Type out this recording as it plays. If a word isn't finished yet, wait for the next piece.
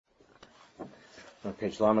On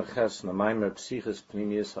page Lamed Ches, Namaimer Psichis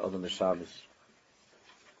Pnimius Ha'adam Shabbos.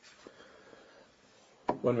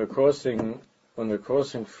 When we're crossing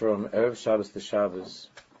from Erev Shabbos to Shabbos,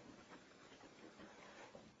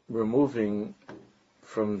 we're moving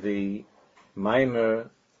from the Maimer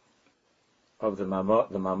of the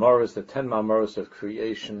Mamoros, the 10 Mamoros of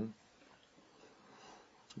creation,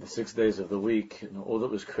 the 6 days of the week, and all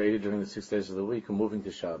that was created during the 6 days of the week, we're moving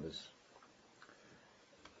to Shabbos.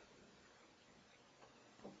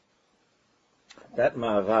 That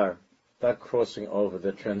ma'avar, that crossing over,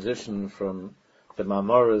 the transition from the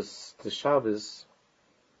Mamoros to Shabbos,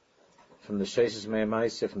 from the Sheshes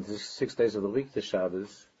Me'amaisya, from the 6 days of the week to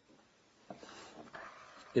Shabbos,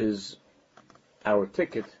 is our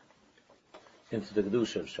ticket into the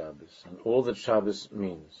Kedusha of Shabbos, and all that Shabbos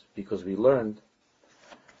means, because we learned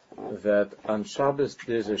that on Shabbos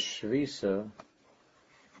there's a shvisa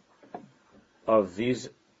of these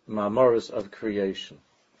Mamoros of creation.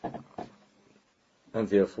 And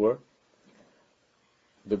therefore,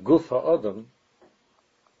 the Guf HaAdam,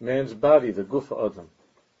 man's body, the Guf HaAdam,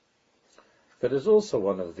 that is also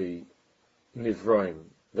one of the Nivroim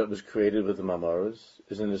that was created with the Mamoros,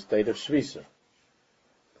 is in a state of Shvisa.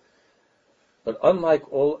 But unlike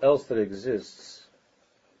all else that exists,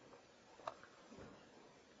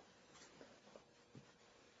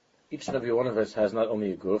 each and every one of us has not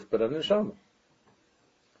only a Guf, but a Neshama.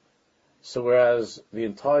 So whereas the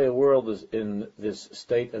entire world is in this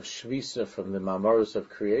state of shvisa from the Mamoros of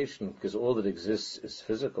creation, because all that exists is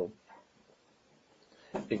physical,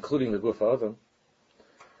 including the Guf HaAdam,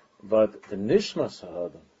 but the Nishmas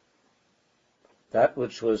HaAdam, that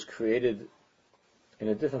which was created in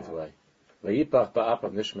a different way, Vayipach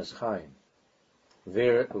ba'apav Nishmas Chaim,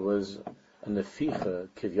 there was a neficha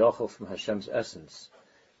kivyachol from Hashem's essence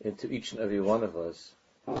into each and every one of us.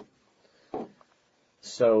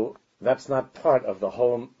 So that's not part of the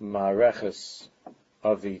whole ma'areches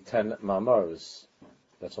of the 10 Mamoros.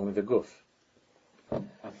 That's only the Guf.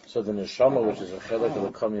 So the Neshama, which is a chelek of the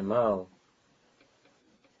Kamimal,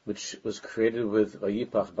 which was created with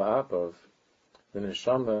Vayipach ba'apav, the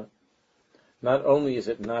Neshama, not only is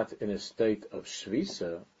it not in a state of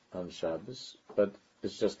Shvisa on Shabbos, but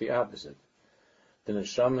it's just the opposite. The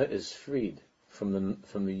Neshama is freed from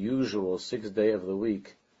the usual 6th day of the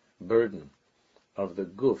week burden of the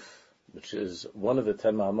Guf, which is one of the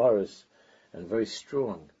 10 Mamoros, and very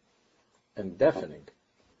strong and deafening.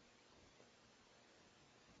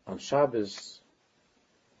 On Shabbos,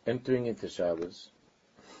 entering into Shabbos,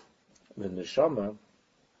 the neshama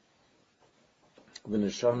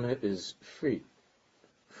is free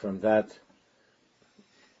from that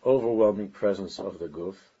overwhelming presence of the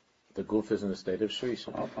Guf. The Guf is in a state of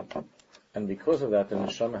shvisa. And because of that, the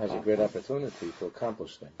neshama has a great opportunity to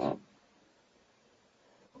accomplish things.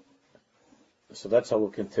 So that's how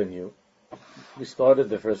we'll continue. We started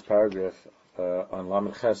the first paragraph on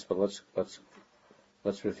Lamed Ches, but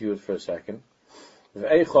let's review it for a second.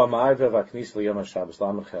 Ve'eichu ha'ma'arva v'aknis l'yom ha'Shabbos,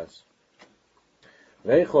 Lamed Ches.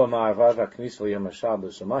 Ve'eichu ha'ma'arva v'aknis l'yom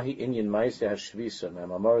ha'Shabbos, u'mahi inyan ma'aseh ha'shvisa,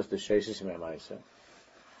 me'amamoros d'sheisis me'amaiseh.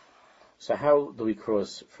 So how do we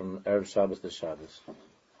cross from Erev Shabbos to Shabbos?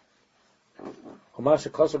 U'ma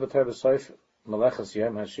shekosa b'ter b'soif melechas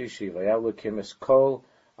yom ha'shishi v'yav l'kim es kol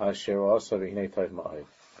when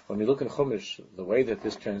we look in Chumash, the way that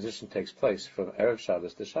this transition takes place from Erev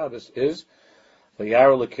Shabbos to Shabbos is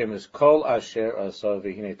V'yar L'kim is Kol Asher Asa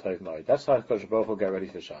V'hinei Tov Ma'od. That's how Hakadosh Baruch Hu got ready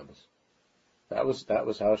for Shabbos. That was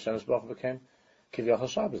how Hashem's Baruch Hu became Kivyachol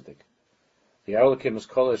Shabbosdik. V'yar L'kim is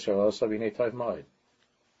Kol Asher Asa V'hinei Tov Ma'od.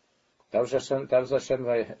 That was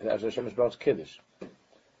Hashem's Baruch's Kiddush.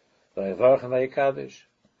 V'yavarach and V'yikadosh.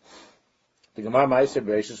 The Gemara Ma'aser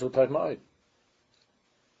Bereishis Hu Tov Ma'od.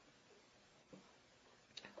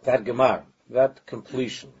 That Gemar, that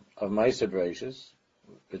completion of Ma'aser Bereishis,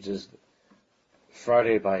 which is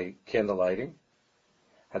Friday by candlelighting,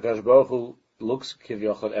 Hakadosh Baruch Hu looks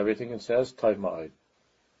Kivyachol at everything and says, Tov Ma'od.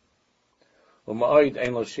 U'Ma'od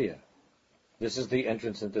ein lo Shia. This is the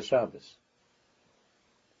entrance into Shabbos.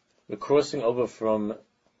 We're crossing over from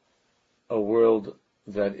a world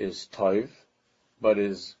that is Tov, but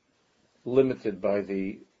is limited by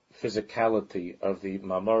the physicality of the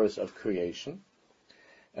Mamoros of creation,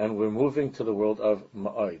 and we're moving to the world of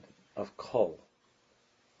Ma'od, of Kol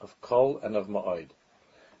and of Ma'od.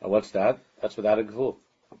 And what's that? That's without a Gvul.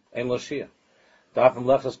 Ein lo Shia. Da'afim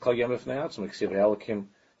lechas kol yom ifnei atzmo, ksiv ha'elokim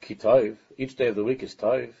ki tov. Each day of the week is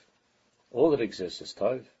Tov. All that exists is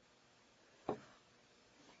Tov.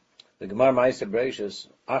 The Gemara Ma'aser Bereishis,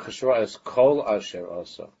 Achashra is Kol Asher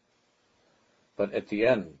Asa. But at the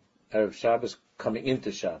end, Erev Shabbos, coming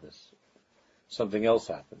into Shabbos, something else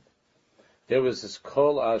happened. there was this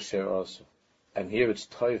kol asher also, and here it's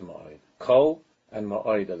toiv ma'oid. Kol and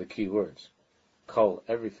ma'oid are the key words. Kol,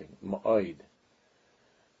 everything, ma'oid,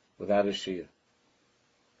 without a shir.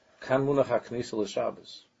 Kan munach haknisa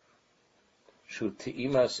l'Shabbos, shu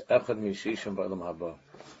ti'imas echad mishishim ba'olam haba.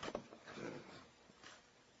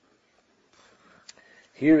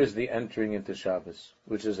 Here is the entering into Shabbos,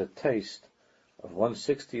 which is a taste of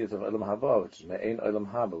 1/60th of Olam Haba, which is Me'ein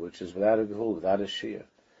Olam Haba, which is without a gvul, without a shir,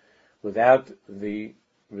 without the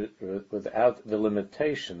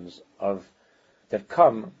limitations of that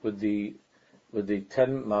come with the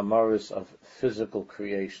 10 mamaris of physical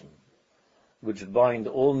creation, which bind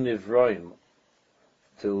all nivroim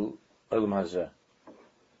to Olam Hazeh.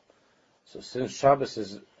 So since Shabbos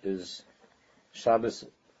is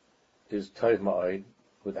Tov Ma'od,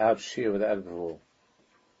 without shir, without gvul,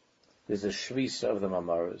 there's a shvisa of the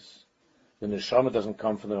mamaris. The neshama doesn't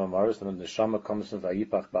come from the mamaris, the neshama comes from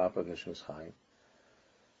Vayipach Ba'apa Nishmas Chaim.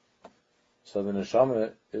 So the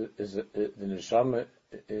neshama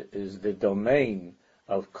is the domain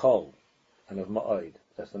of kol and of ma'od.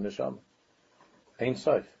 That's the neshama. Ein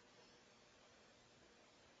sof.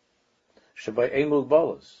 Shabai ein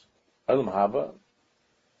mugbalos. Olam haba,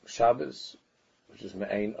 Shabbos, which is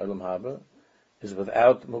me'ein olam haba, is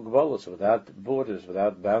without mugbalos, without borders,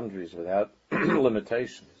 without boundaries, without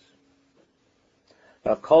limitations.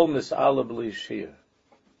 Now kol mis'ala b'li shir.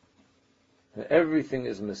 Everything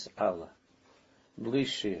is mis'ala. Bli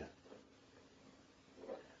shir.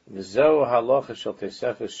 V'zo halacha shel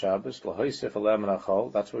tesefes Shabbos l'hoisef alem nachol.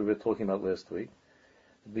 That's what we were talking about last week.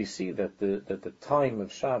 We see that the time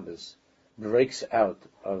of Shabbos breaks out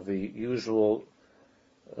of the usual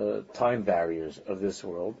time barriers of this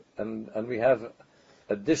world, and we have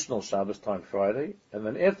additional Shabbos time Friday, and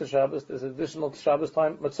then after Shabbos there's additional Shabbos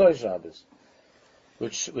time Matzoi Shabbos,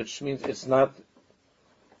 which means it's not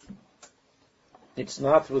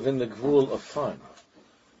within the gvul of time.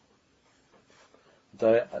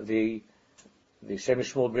 The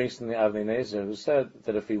Shemesh Shmuel brings in the Avnei Nezer, who said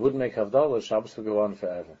that if we wouldn't make Havdalah, Shabbos would go on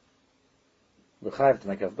forever. We're chayav to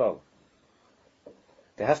make Havdalah.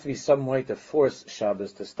 There has to be some way to force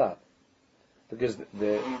Shabbos to stop, because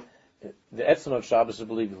the etzem of Shabbos is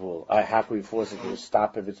b'li gvul. How can we force it to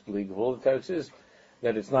stop if it's b'li gvul? The text is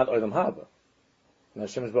that it's not Olam Haba. Now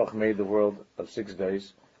Hashem Yisbarach made the world of 6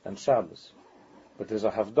 days and Shabbos, but there's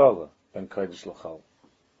a Havdalah ben Kodesh l'chol.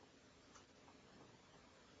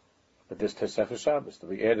 But there's Tesefes Shabbos that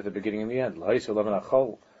we add at the beginning and the end. L'hais v'lemen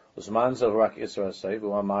achol uzman zel rak Yisro Hasei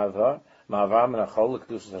v'wa ma'avar min achol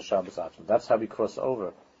l'kedusas haShabbos atzma. That's how we cross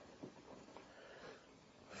over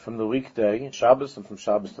from the weekday Shabbos and from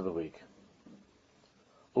Shabbos to the week.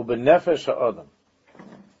 Ubenefesh ha'adam.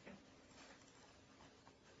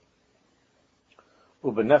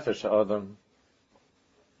 Ubenefesh ha'adam.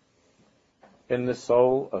 In the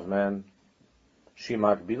soul of man,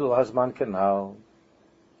 shimak bidul hazman kanal.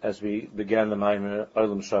 As we began the Maimer,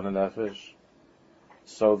 Olam Shana Nefesh.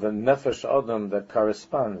 So the Nefesh Adam that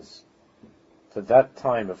corresponds to that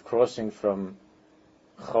time of crossing from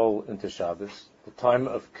Chol into Shabbos, the time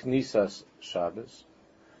of Knisas Shabbos,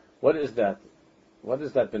 what is that? What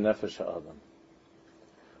is that B'Nefesh Adam?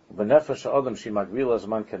 B'Nefesh Adam Shimagvila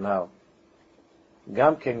Zman Kanal.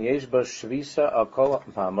 Gam Ken Yesh Ba Shvisa Al Kol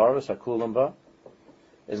Ha'amaros HaKulam Ba.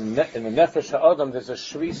 In the Nefesh Adam there's a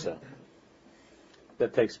Shvisa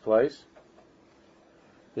that takes place.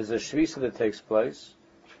 There's a shvisa that takes place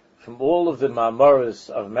from all of the ma'amaris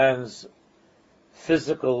of man's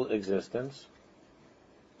physical existence.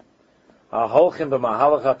 And as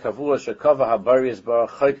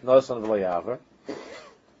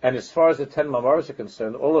far as the 10 ma'amaris are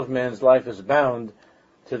concerned, all of man's life is bound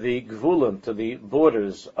to the gvulim, to the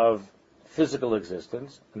borders of physical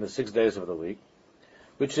existence in the 6 days of the week,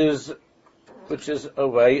 which is a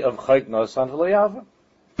way of chayt nosan v'layava.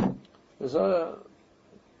 There's a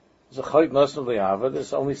chayt nosan v'layava.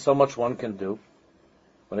 There's only so much one can do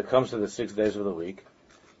when it comes to the 6 days of the week,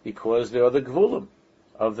 because there are the gvulim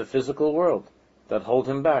of the physical world that hold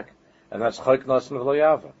him back, and that's chayt nosan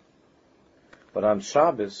v'layava. But on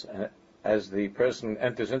Shabbos, as the person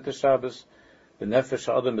enters into Shabbos, the nefesh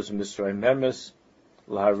adam is misrei memes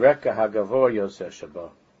lahareka hagavor yoseh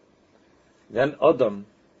shaba. Then Adam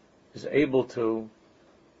is able to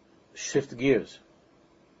shift gears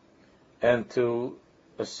and to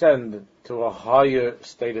ascend to a higher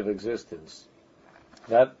state of existence.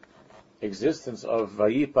 That existence of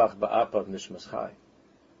Vayipach Ba'apav Nishmas Chaim.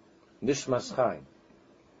 Nishmas Chaim.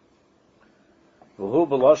 V'hu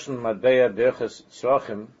b'loshen madbeya berches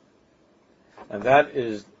tzrachim, and that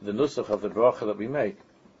is the nusach of the bracha that we make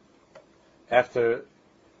after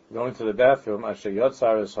going to the bathroom, asher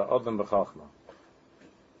yotzar es ha'odam b'chachma.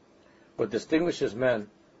 What distinguishes men,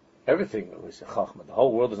 everything, we say chachma, the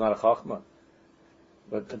whole world is not a chachma,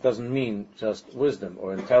 but it doesn't mean just wisdom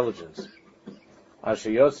or intelligence. Asher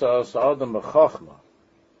yotzar es ha'odam b'chachma.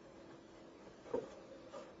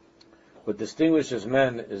 What distinguishes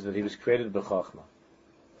men is that he was created b'chachma.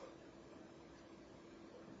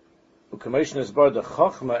 U'kameshin is bar the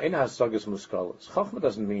chachma in hasagas muskalos. Chachma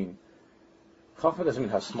doesn't mean how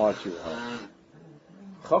smart you are.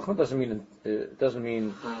 Chachma doesn't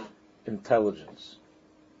mean intelligence.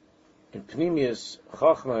 In Pnimius,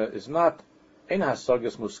 chachma is not in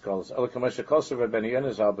hasagas muskalos. Ela kamesha koser Rabbeinu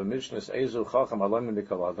Yonah zal b'mishnas ezu chacham alayim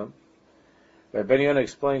mikol adam. Rabbeinu Yonah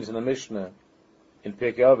explains in the Mishnah in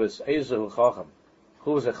Pirkei Avos, ezu chacham.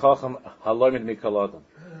 Who is a chacham alayim mikol adam?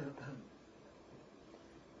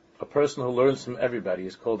 A person who learns from everybody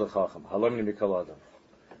is called a chacham. Halamni mikol adam.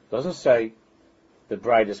 Doesn't say the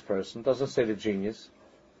brightest person. Doesn't say the genius.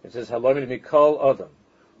 It says halamni mikol adam.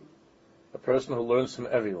 A person who learns from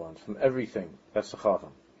everyone, from everything. That's a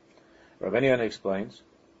chacham. Rabbeinu Yonah explains,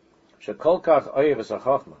 shekol kach oyev es a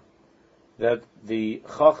chachma, that the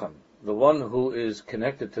chacham, the one who is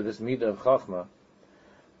connected to this midah of chachma,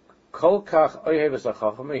 kol kach oyev es a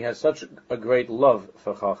chachma, he has such a great love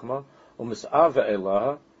for chachma, u'mis'ava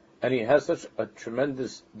elaha, and he has such a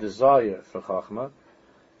tremendous desire for Chachma,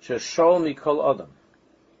 sheshol mikol adam,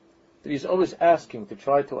 that he's always asking to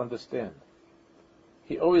try to understand.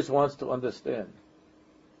 He always wants to understand.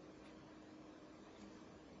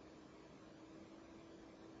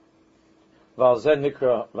 V'al zeh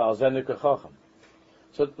nikra Chacham.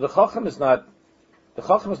 So the Chacham is not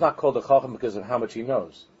called a Chacham because of how much he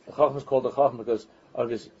knows. The Chacham is called a Chacham because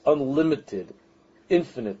of his unlimited,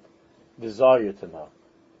 infinite desire to know.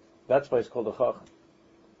 That's why it's called a chacham.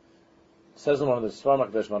 It says in one of the Svarim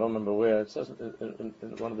HaKadoshim, I don't remember where, it says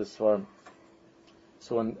in one of the Svarim.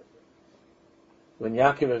 So when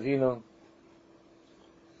Yaakov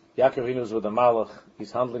Avinu is with the Malach,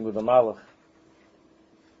 he's handling with the Malach.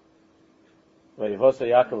 Vayivosa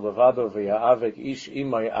Yaakov levado v'ya'avek ish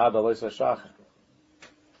imay ad alois hashachar.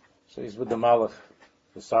 So he's with the Malach,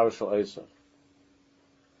 the Sarah Shel Esav.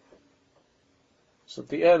 So at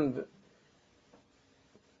the end,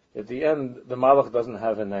 the Malach doesn't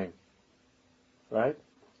have a name. Right?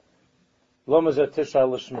 Lo mazeh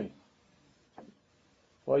tishal l'shmi.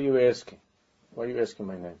 Why are you asking? Why are you asking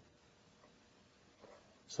my name?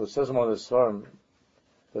 So it says in one of the Svarim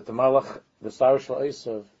that the Malach, the Sarah Shel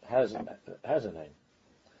Esav, has a name.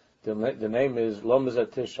 The name is Lo mazeh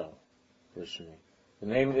tishal l'shmi. The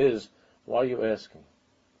name is, why are you asking?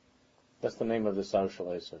 That's the name of the Sarah Shel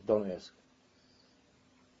Esav. Don't ask.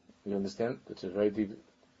 You understand? It's a very deep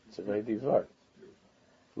word.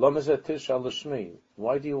 Lo mazeh tishal l'shmi.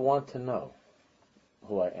 Why do you want to know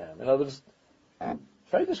who I am? In other words,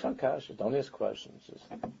 don't ask questions.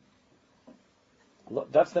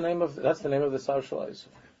 That's the name of the Sarah Shel Esav.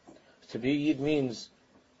 To be Yid means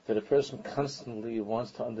that a person constantly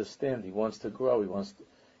wants to understand. He wants to grow.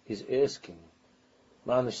 He's asking. He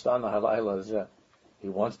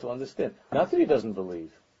wants to understand. Not that he doesn't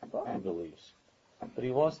believe. Well, he believes, but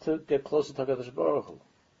he wants to get closer to HaKadosh Baruch Hu.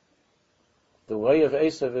 The way of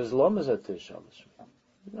Esav is Lo mazeh tishal l'shmi.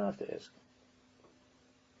 You don't have to ask.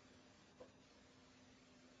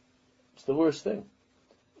 It's the worst thing.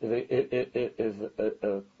 If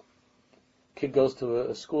a kid goes to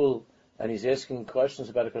a school and he's asking questions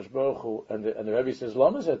about HaKadosh Baruch Hu, and the Rebbe says, Lo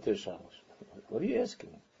mazeh tishal l'shmi. What are you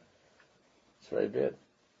asking? It's very bad.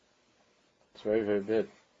 It's very, very bad.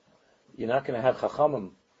 You're not going to have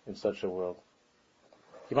chachamim in such a world.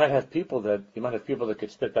 You might have people that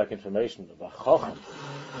could spit back information about chacham.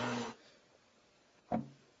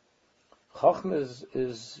 Chacham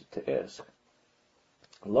is to ask.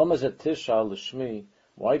 Lo mazeh tishal l'shmi.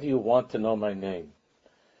 Why do you want to know my name?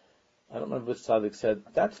 I don't remember which tzaddik said,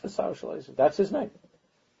 that's the Sarah Shel Esav. That's his name.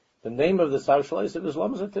 The name of the Sarah Shel Esav is Lo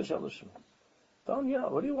mazeh tishal l'shmi.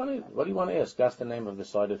 What do you want to ask? That's the name of the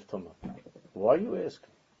side of Tumah. Why are you asking?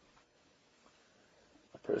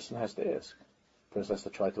 A person has to ask. A person has to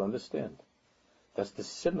try to understand. That's the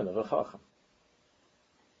siman of a chacham.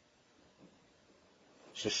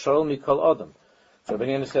 Sheshol mikol adam. So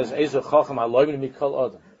Rabbeinu Yonah says, Ezu chacham haloim mikol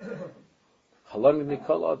adam. Haloim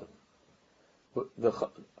mikol adam.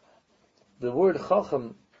 The word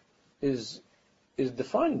chacham is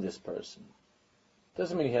defining this person.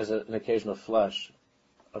 Doesn't mean he has an occasional flash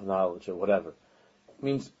of knowledge or whatever. It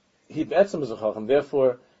means he be'etzem is a chacham,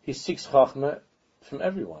 therefore he seeks chachma from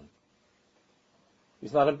everyone.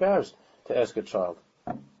 He's not embarrassed to ask a child.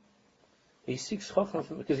 He seeks chachma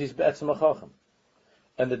because he's be'etzem a chacham.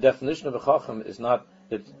 And the definition of a chacham is not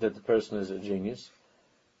that the person is a genius,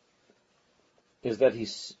 is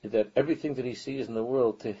that everything that he sees in the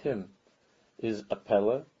world to him is a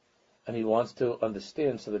pella, and he wants to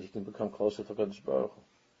understand so that he can become closer to Kadosh Baruch Hu.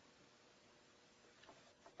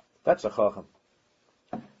 That's a chacham.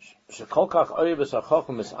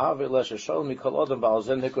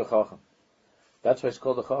 That's why it's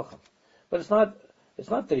called a chacham. But it's not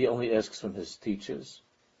that he only asks from his teachers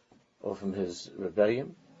or from his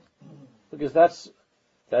rebellion, because that's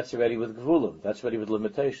already with gvulim, that's already with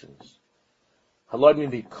limitations. Haloi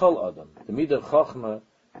min kol adam. The midah of chachma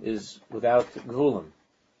is without gvulim.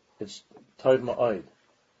 It's tov ma'od.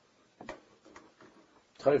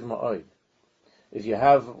 Tov ma'od. If you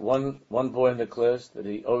have one boy in the class that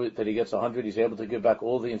he gets 100, he's able to give back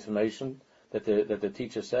all the information that the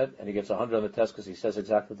teacher said, and he gets 100 on the test because he says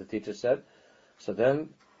exactly what the teacher said. So then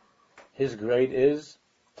his grade is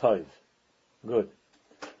tov, good.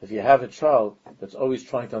 If you have a child that's always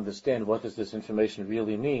trying to understand what does this information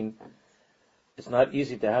really mean, it's not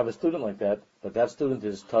easy to have a student like that, but that student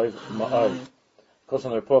is tov ma'od. Of course,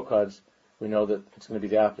 on the report cards, we know that it's going to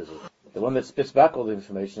be the opposite. The one that spits back all the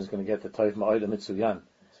information is going to get the tov ma'od mitzuyan,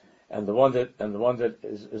 and the one that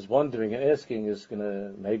is wondering and asking is going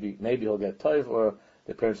to maybe he'll get tov, or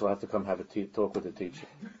the parents will have to come have a talk with the teacher.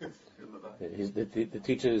 The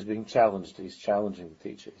teacher is being challenged. He's challenging the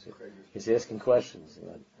teacher. He's asking questions.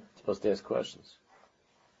 You're not supposed to ask questions.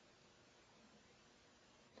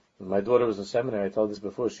 When my daughter was in seminary, I told this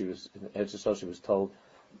before. She was in Eretz, she was told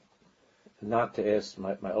not to ask.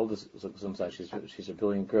 My oldest, sometimes she's a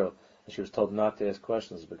brilliant girl, and she was told not to ask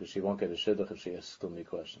questions because she won't get a shidduch if she asks too many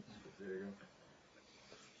questions.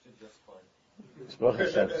 She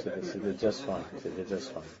did just fine. She did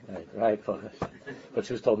just fine. Right. But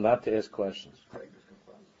she was told not to ask questions.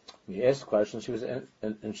 When you ask questions, she was, and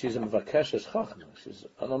she's a mevakeshes chachma. She's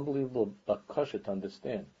an unbelievable bakasha to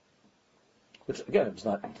understand. Which again, it's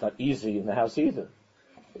not easy in the house either.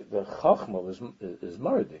 The chachma is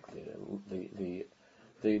maradik.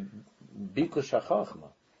 The bikush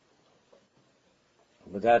chachma.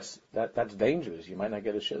 But that's dangerous. You might not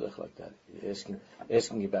get a shidduch like that.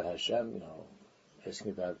 Asking about Hashem,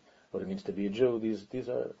 asking about what it means to be a Jew. These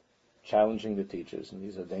are challenging the teachers, and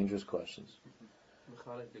these are dangerous questions.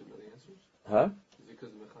 Mechanik didn't know the answers? Huh? Is it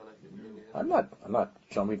because the Mechanik didn't know the answers? I'm not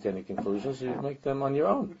jumping to any conclusions. You make them on your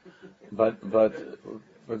own. But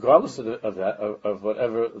regardless of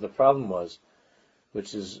whatever the problem was,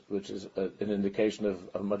 which is an indication of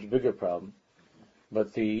a much bigger problem,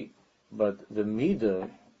 but the midah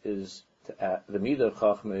is the midah of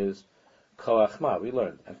chachma is koachma. We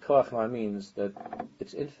learned, and koachma means that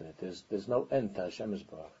it's infinite. There's no end to Hashem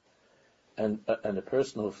Yisbarach, and the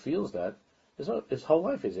person who feels that his whole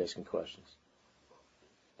life is asking questions.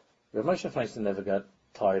 Rav Moshe Feinstein never got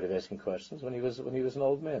tired of asking questions when he was an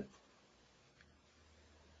old man.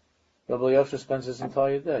 Rabbi Yosef spends his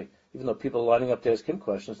entire day, even though people are lining up to ask him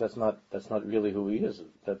questions. That's not really who he is.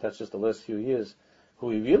 That's just the last few years. Who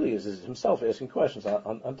he really is himself asking questions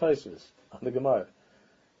on Tosfos, on the Gemara.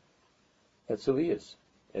 That's who he is,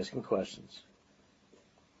 asking questions.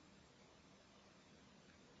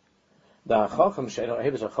 It's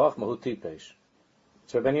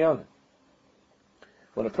Rabbeinu Yonah.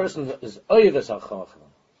 When a person is oyeves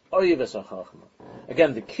hachachma,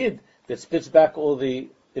 again, the kid that spits back all the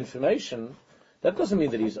information, that doesn't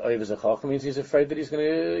mean that he's oyeves hachachma. It means he's afraid that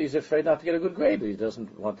he's afraid not to get a good grade. He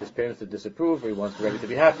doesn't want his parents to disapprove, or he wants everybody to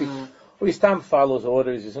be happy, or he follows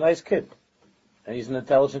orders. He's a nice kid, and he's an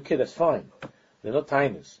intelligent kid. That's fine. They're not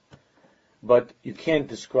tinies, but you can't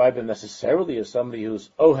describe him necessarily as somebody who's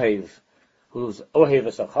oheves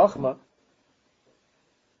hachachma.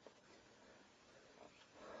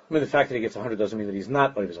 I mean, the fact that he gets 100 doesn't mean that he's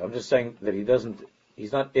not oheves. I'm just saying that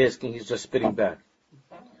he's not asking, he's just spitting back.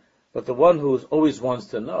 But the one who always wants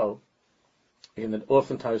to know, and it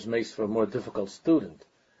oftentimes makes for a more difficult student,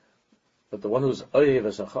 but the one who's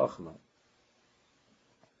oheves hachachma,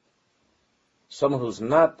 someone who's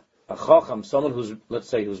not a chacham, someone who's, let's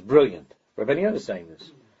say, who's brilliant. Rabbeinu Yonah is saying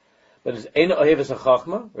this. But it's ein oheves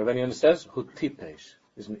hachachma, Rabbeinu Yonah says, who tipesh,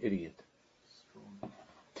 is an idiot.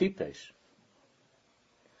 Tipesh.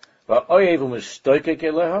 Look at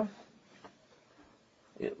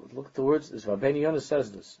the words. Rabbeinu Yonah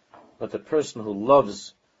says this. But the person who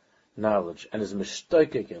loves knowledge and is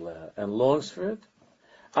mishtoikek eleha and longs for it,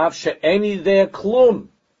 av she'eni deh klum,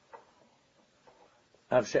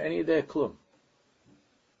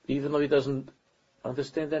 even though he doesn't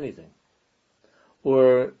understand anything,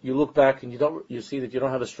 or you look back and you see that you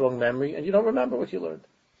don't have a strong memory and you don't remember what you learned.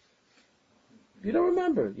 You don't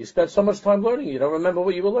remember. You spent so much time learning, you don't remember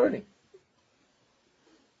what you were learning.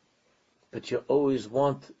 but you always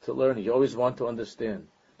want to learn. You always want to understand.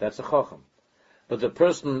 That's a chacham. But the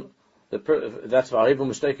person, that's v'arivu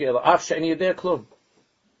mishteki ela af she'en yedei klum.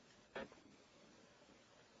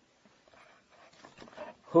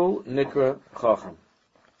 Hu nikra chacham.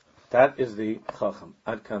 That is the chacham.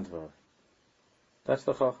 Ad kan dvar. That's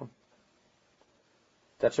the chacham.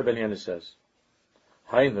 That's what Ben Yehuda says.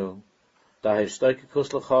 Hainu, da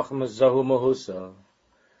hishtoikikus l'chachma zahu mahusa.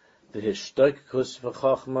 The hishtoikikus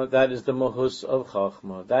v'chachma, that is the mahus of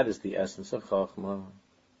chachma. That is the essence of chachma.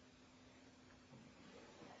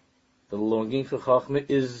 The longing for chachma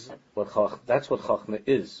is what chachma, that's what chachma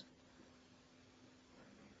is.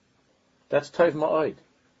 That's tov ma'od.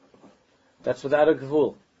 That's without a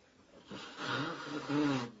gvul.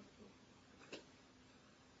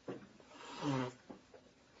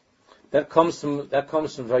 That comes from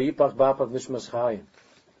Vayipach Ba'apav Nishmas Chayim.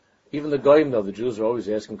 Even the Goyim, though, the Jews are always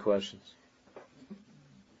asking questions.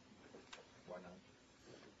 Why not?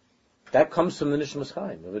 That comes from the Nishmas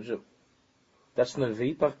Chayim of a Jew. That's from the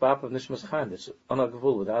Vayipach Ba'apav Nishmas Chayim. That's on a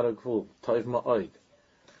gvul, without a gvul, tov ma'od.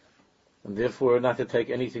 And therefore not to take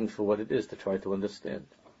anything for what it is, to try to understand,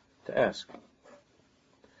 to ask.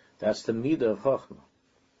 That's the midah of Chachma.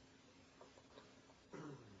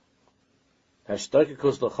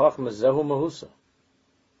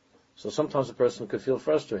 So sometimes a person could feel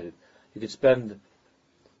frustrated. You could spend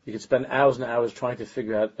hours and hours trying to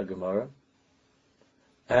figure out a Gemara,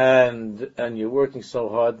 and you're working so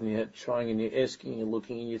hard, and you're trying, and you're asking, and you're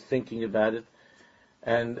looking, and you're thinking about it,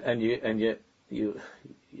 and you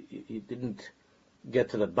didn't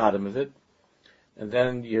get to the bottom of it, and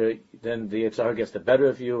then the Yitzhar gets the better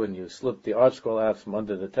of you, and you slip the art scroll out from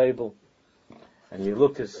under the table, and you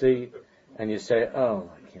look to see, and you say, "Oh,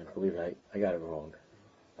 I can't believe I got it wrong.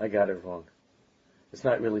 I got it wrong. It's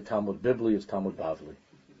not really Talmud Bibli, it's Talmud Bavli."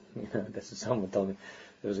 That's what someone told me.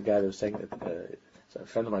 There was a guy that was saying that. A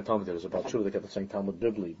friend of mine told me there was about Tshuva that kept saying Talmud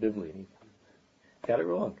Bibli, and he got it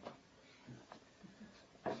wrong.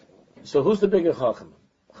 So who's the bigger chacham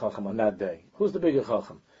on that day? Who's the bigger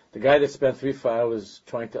chacham? The guy that spent 3-4 hours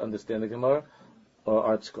trying to understand the Gemara, or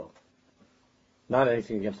Art Scroll? Not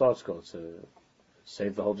anything against Art Scroll. It's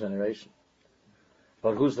saved the whole generation.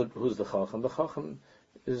 But who's the chacham? The chacham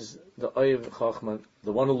is the oyev chacham,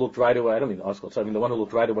 the one who looked right away. I don't mean Art Scroll. I mean the one who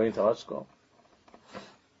looked right away into Art Scroll,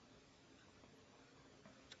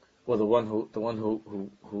 or the one who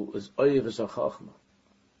is oyev as a chacham.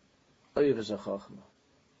 Oyev as a chacham.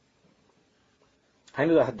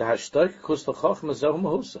 That's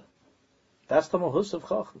the mahus of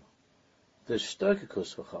Chachma. The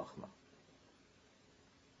shtoikikus for Chachma.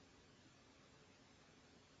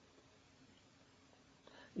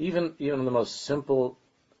 Even on the most simple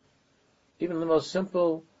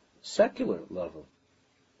secular level.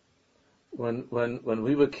 When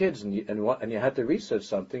we were kids and you had to research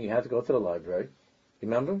something, you had to go to the library.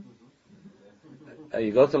 Remember?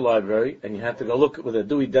 You go to the library and you had to go look with a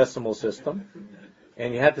Dewey Decimal System.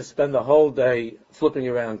 And you had to spend the whole day flipping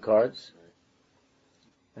around cards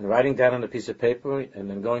and writing down on a piece of paper and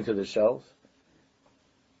then going to the shelf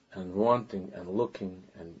and wanting and looking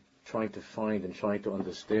and trying to find and trying to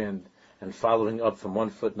understand and following up from one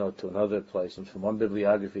footnote to another place and from one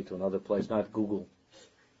bibliography to another place, not Google.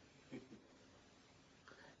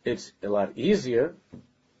 It's a lot easier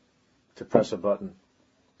to press a button,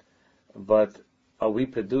 but are we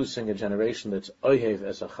producing a generation that's oyev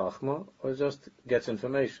as a chachma, or just gets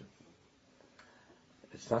information?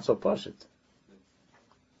 It's not so pashut.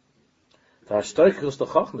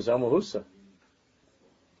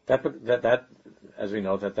 That, as we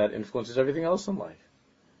know, that influences everything else in life.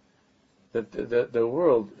 That the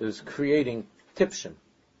world is creating tipshim.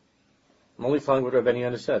 I'm only following what Rabbi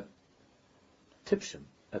Yehuda said. Tipshim,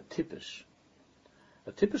 a tipish.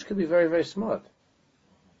 A tipish could be very, very smart.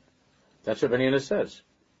 That's what Ben Yehuda says.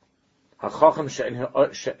 HaChacham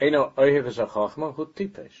she'eno oyev as a chachma hu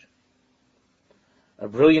tipesh. A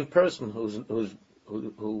brilliant person who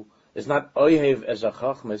is not oyev as a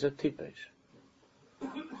chachma is a tipesh.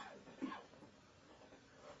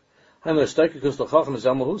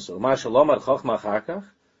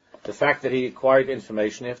 The fact that he acquired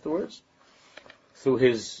information afterwards, through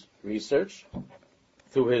his research,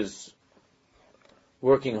 through his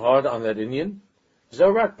working hard on that inyan,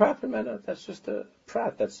 Zorak Prat, that's just a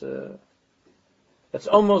prat. That's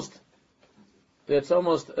almost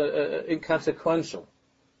inconsequential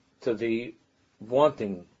to the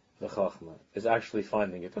wanting the chachma, is actually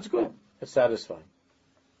finding it. That's good. It's satisfying.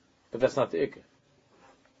 But that's not the ikka.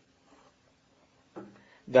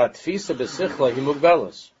 That tfisa b'sichla hi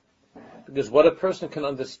mugbelas. Because what a person can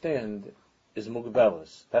understand is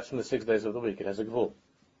mugbelas. That's from the 6 days of the week. It has a gvul.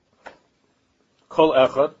 Kol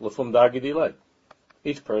echad lefum dagi dilay.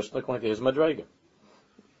 Each person according to his madrega.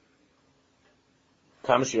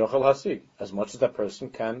 Kam sheyochel hasig, as much as that person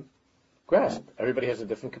can grasp. Everybody has a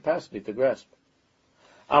different capacity to grasp.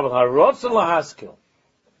 Aval harotzen lahaskil,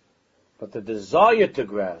 but the desire to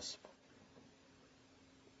grasp,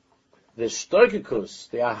 the shtoikikus,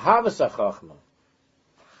 the ahavas hachachma,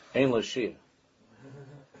 ein l'shir.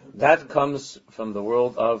 That comes from the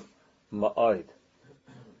world of ma'od.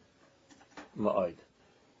 Ma'od.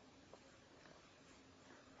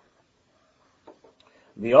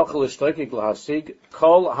 V'yochel ishtoikik lahasig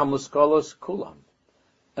kol hamuskalos kulam.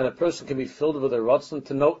 And a person can be filled with a rotzen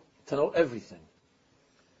to know everything.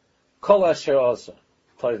 Kol asher asa,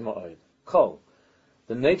 toiv ma'od. Kol.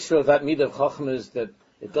 The nature of that midah of chacham is that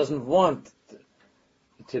it doesn't want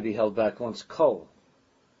to be held back. It wants kol.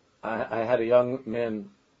 I had a young man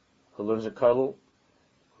who learns a kollel,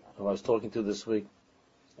 who I was talking to this week,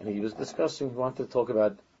 and he was discussing, he wanted to talk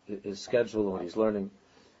about his schedule and what he's learning,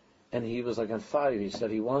 and he was like on fire. He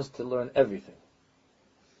said he wants to learn everything.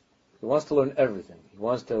 He wants to learn everything. He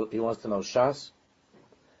wants to know Shas,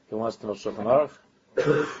 he wants to know Shulchan Aruch,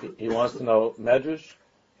 he wants to know Medrash,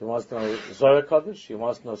 he wants to know Zohar Kodesh, he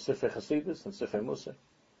wants to know Sifrei Hasidus and Sifrei Musa.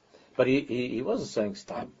 But he wasn't saying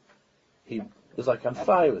stop. He was like on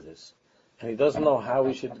fire with this. And he doesn't know how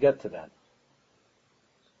we should get to that.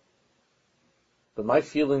 But my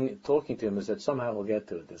feeling talking to him is that somehow we'll get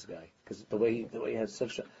to it, this guy. Because the way he has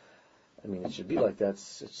such a, I mean, it should be like that,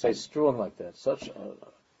 say strong like that, such a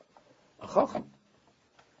chacham.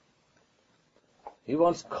 He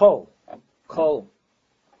wants kol,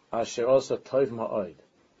 asher also toiv ma'od.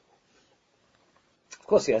 Of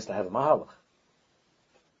course he has to have a mahalach.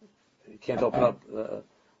 You can't open up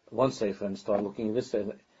one sefer and start looking at this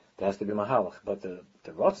sefer. There has to be mahalach, but the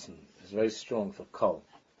rotzen is very strong for kol,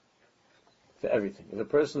 for everything. If a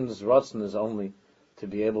person's rotzen is only to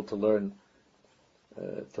be able to learn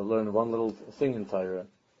one little thing in Torah,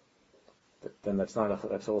 then that's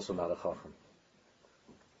also not a chacham.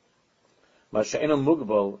 Masha'enu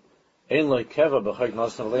mugbal ein lo keva b'chayk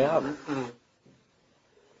nasan le'av.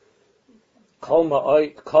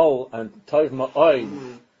 Kol and toiv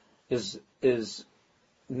ma'oid is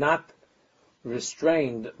not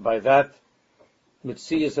restrained by that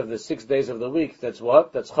mitzias of the 6 days of the week. That's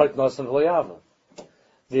what? That's chayk nasan le'av.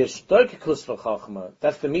 The shtoikikus v'chachma,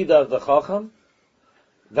 that's the midah of the chacham.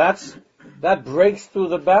 That breaks through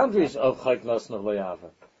the boundaries of chayk nasan le'av.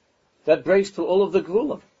 That breaks through all of the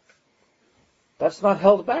gevulim. That's not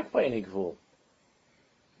held back by any gvul.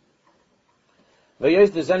 And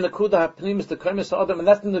that's the nekuda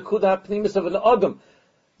hapnimis of an adam.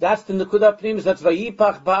 That's the nekuda hapnimis. That's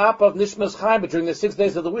vayipach ba'ap of nishmas chayim during the 6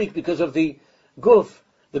 days of the week because of the guf.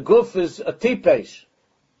 The guf is a tipesh.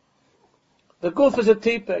 The guf is a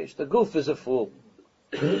tipesh. The guf is a fool.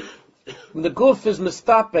 When the guf is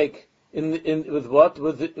mistapek with what?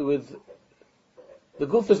 With the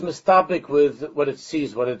guf is mistapek with what it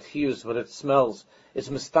sees, what it hears, what it smells. It's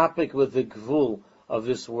mistapek with the gvul of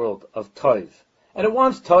this world of toiv. And it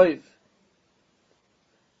wants toiv.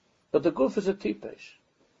 But the guf is a tipesh.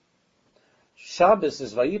 Shabbos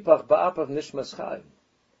is vayipach ba'ap of nishmas chayim.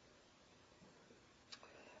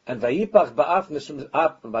 And vayipach ba'ap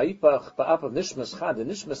of nishmas chayim, the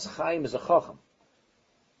nishmas chayim is a chacham.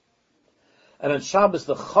 And on Shabbos,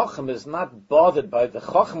 the chacham is not bothered by the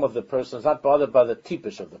chacham of the person, is not bothered by the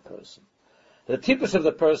tipesh of the person. The tipesh of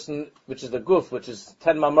the person, which is the guf, which is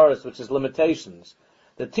 10 mamoros, which is limitations.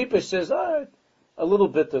 The tipesh says, all right, a little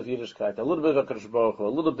bit of Yiddishkeit, a little bit of HaKadosh Baruch Hu, a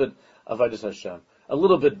little bit of Avodas Hashem, a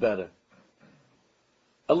little bit better,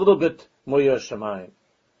 a little bit more Yiras Shamayim.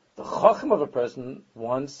 The chacham of a person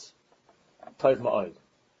wants Toiv Ma'od,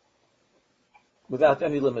 without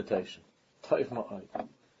any limitation. Toiv Ma'od.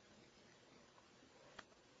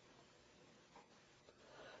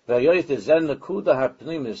 V'ayoyt ezen nekuda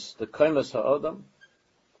ha'pnimis, the kaimas ha'odam.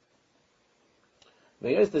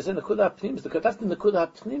 V'ayoyt ezen nekuda ha'pnimis, that's the nekuda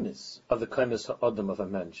ha'pnimis of the kaimas ha'odam of a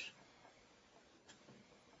mensch.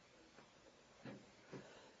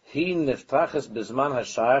 Hi niftaches bezman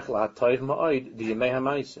ha'shayach la'atoiv ma'od d'yemei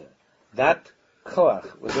ha'maiseh. That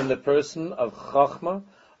koach within the person of chachma,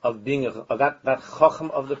 of being of that chacham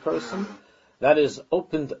of the person, that is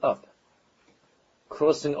opened up,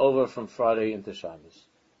 crossing over from Friday into Shabbos.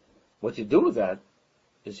 What you do with that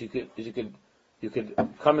is you could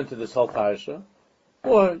come into this whole parasha,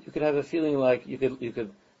 or you could have a feeling like you could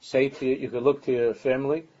look to your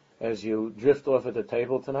family as you drift off at the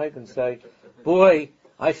table tonight and say, "Boy,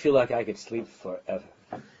 I feel like I could sleep forever."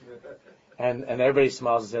 And everybody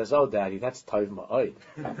smiles and says, "Oh, Daddy, that's Tov Ma'od."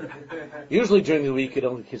 Usually during the week,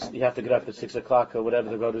 you have to get up at 6 o'clock or whatever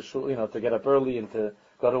to go to shul, to get up early and to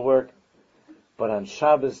go to work. But on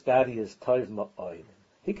Shabbos, Daddy is Tov Ma'od.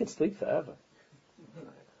 He could sleep forever.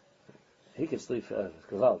 He could sleep forever.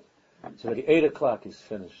 So at 8 o'clock, he's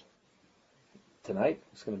finished. Tonight,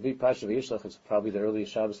 it's going to be Pasha V'Yishlach. It's probably the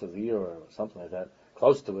earliest Shabbos of the year or something like that.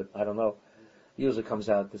 Close to it, I don't know. Usually comes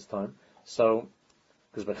out this time. So,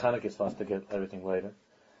 because by Chanukah it's supposed to get everything later.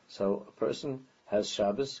 So a person has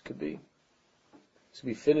Shabbos, could be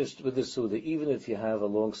finished with the Suda, even if you have a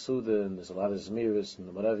long Suda and there's a lot of Zmiris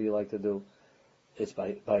and whatever you like to do. It's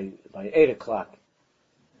by 8 o'clock.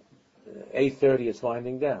 8:30 it's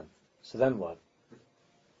winding down. So then what?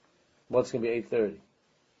 What's going to be 8:30?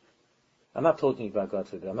 I'm not talking about God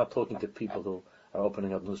forbid. I'm not talking to people who are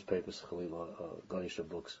opening up newspapers, Chalila, Goyish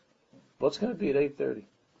books. What's going to be at 8:30?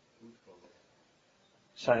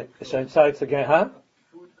 Shine sights again, huh?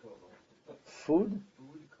 Food?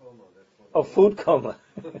 Oh, food coma.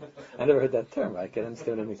 I never heard that term. I can't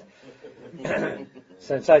understand what it means.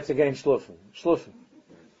 Shine sights again, schluffen.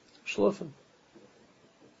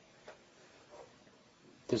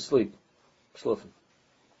 To sleep. Schluffen.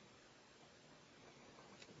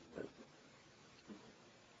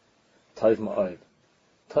 Tov Ma'od.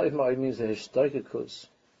 Tov Ma'od means a hishtoikekus.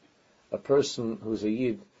 A person who's a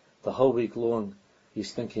yid, the whole week long,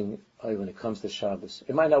 he's thinking, when it comes to Shabbos,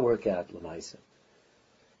 it might not work out, Lamaisa.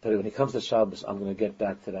 But when it comes to Shabbos, I'm going to get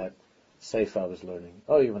back to that sefer I was learning.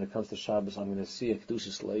 When it comes to Shabbos, I'm going to see a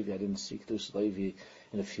Kedushas Levi. I didn't see Kedushas Levi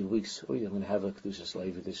in a few weeks. I'm going to have a Kedushas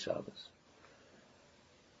Levi this Shabbos.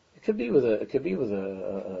 It could be with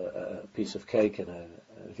a piece of cake and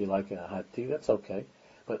if you like a hot tea, that's okay.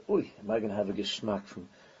 But am I going to have a geschmack from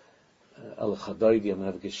El Chadoidi? I'm going to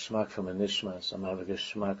have a geschmack from a nishmas. I'm going to have a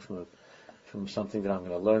geschmack from something that I'm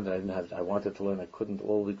going to learn that I didn't have. I wanted to learn. I couldn't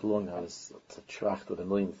all week long. I was tracked with a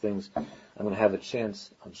million things. I'm going to have a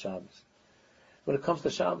chance on Shabbos. When it comes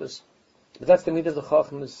to Shabbos, but that's the midah of the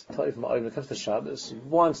Chacham is Tov Ma'od. When it comes to Shabbos, he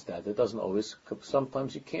wants that. It doesn't always.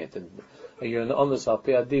 Sometimes you can't, and you're in the onus al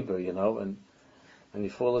pei adibur, and you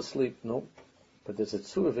fall asleep. No, but there's a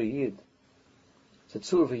tzur of a yid. It's a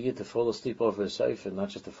tzur of a yid to fall asleep over a sefer, not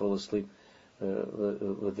just to fall asleep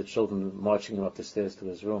with the children marching him up the stairs to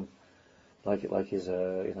his room, like he's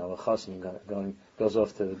a chassan goes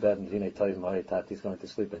off to the bed and Vinay Tov Ma'od Tat, he's going to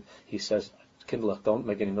sleep, and he says, "Kindlech, don't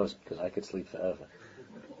make any noise because I could sleep forever."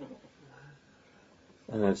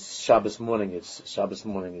 And then Shabbos morning. It's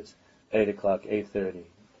 8 o'clock, 8:30.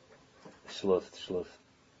 Shluft.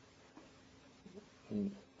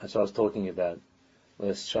 That's what I was talking about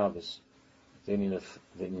last Shabbos. The union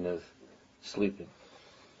of sleeping.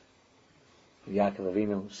 Yaakov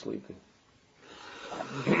Avinu sleeping.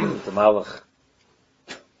 The Malach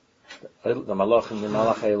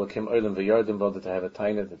Elokim Olim v'Yardim bothered to have a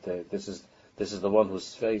taina that this is the one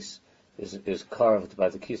whose face is carved by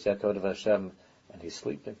the Kisei HaKavod of Hashem, and he's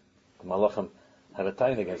sleeping. The Malachim have a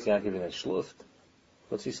taina against Yaakov in a shluft.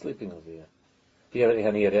 What's he sleeping over here? He had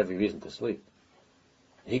every reason to sleep.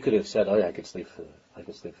 He could have said, I could sleep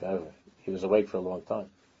forever. He was awake for a long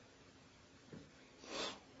time.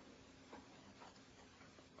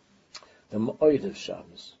 The Ma'od of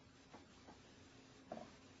Shabbos.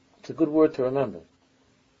 It's a good word to remember.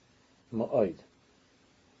 Ma'od.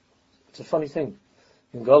 It's a funny thing.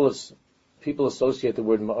 In Golos, people associate the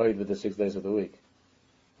word Ma'od with the 6 days of the week,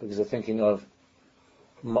 because they're thinking of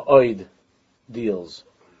Ma'od deals,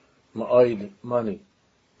 Ma'od money,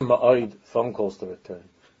 Ma'od phone calls to return,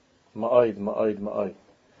 Ma'od.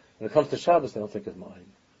 When it comes to Shabbos, they don't think of Ma'od.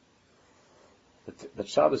 But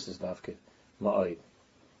Shabbos is Davke, Ma'od.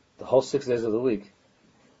 The whole 6 days of the week.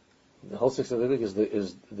 The whole 6 days of the week is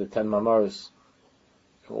the 10 Mamaris,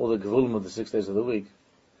 all the Gevulim of the 6 days of the week.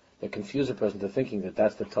 They confuse a person to thinking that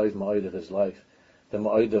that's the Tov Ma'od of his life. The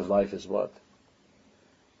Ma'od of life is what?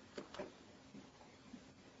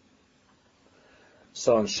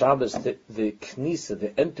 So on Shabbos, the Knisa,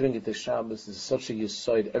 the entering into Shabbos is such a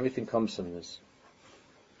yesod, everything comes from this.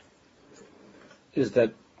 Is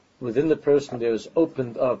that within the person there is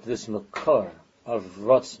opened up this makar of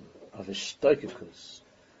ratzon, of ishtoikekus,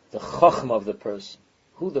 the chachma of the person,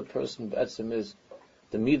 who the person be'etzem is,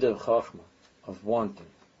 the midah of chachma, of wanting.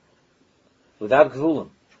 Without gevulim,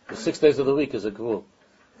 the 6 days of the week is a gevul,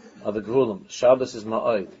 of the gevulim. Shabbos is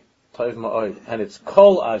ma'od, Tov Ma'od, and it's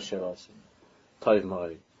kol asher asim, Tov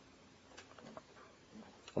Ma'od.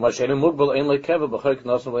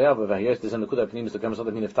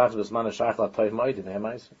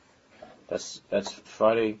 That's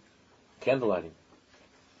Friday candle lighting.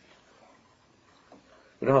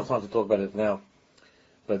 We don't have time to talk about it now,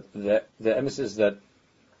 But the emphasis is that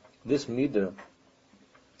this midah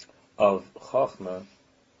of Chachma,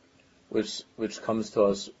 which comes to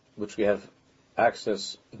us, which we have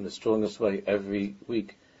access in the strongest way every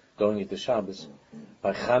week, going into Shabbos,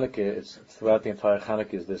 by Chanukah, it's throughout the entire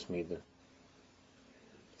Chanukah is this midah.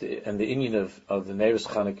 And the inyan of the Nevis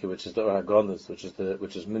Chanukah, which is the Or HaGonos,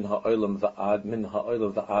 which is min ha'olam v'ad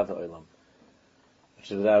ha'olam,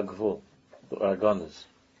 which is without gvul, the Or HaGonos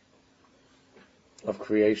of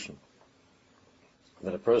creation.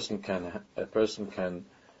 That a person can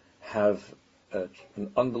have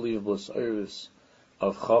an unbelievable service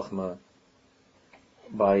of Chachma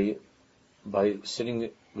by sitting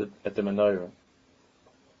at the menorah.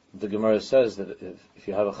 The Gemara says that if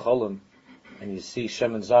you have a cholim and you see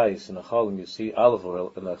Shemen Zayis in a cholim, you see olive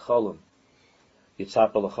oil in a cholim,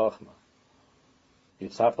 Yitzapa l'chachma.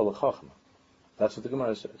 Yitzapa l'chachma. That's what the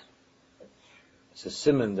Gemara says. It's a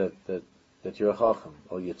siman that you're a chacham,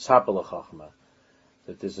 or Yitzapa l'chachma.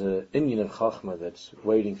 That there's an inyan of chachma that's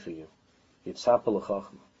waiting for you. Yitzapa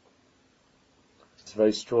l'chachma. It's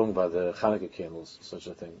very strong by the Chanukah candles, such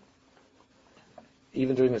a thing.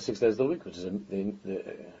 Even during the 6 days of the week, which is the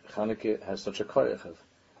Chanukah has such a koyach of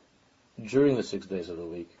during the 6 days of the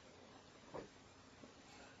week,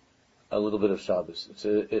 a little bit of Shabbos.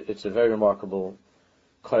 It's a very remarkable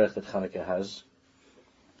koyach that Chanukah has.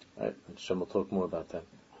 Right? And Shem will talk more about that.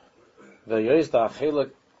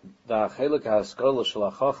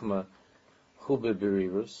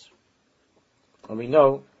 And we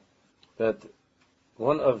know that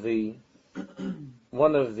one of the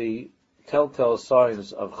telltale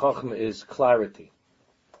signs of Chachma is clarity.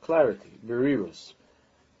 Clarity, berirus.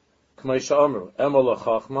 Like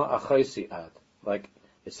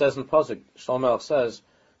it says in Pasuk, Shlomo Melech says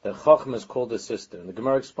that Chachma is called a sister. And the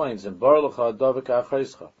Gemara explains, that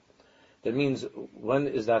means, when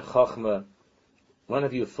is that Chachma, when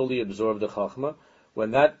have you fully absorbed the Chachma?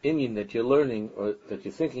 When that inyan that you're learning, or that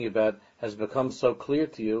you're thinking about, has become so clear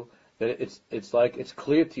to you, that it's like it's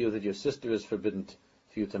clear to you that your sister is forbidden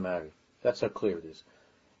for you to marry. That's how clear it is.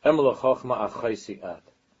 Then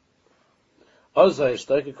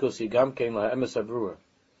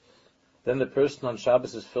the person on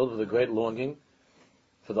Shabbos is filled with a great longing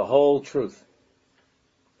for the whole truth.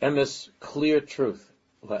 Emes, clear truth.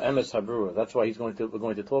 Emes habrura. That's why we're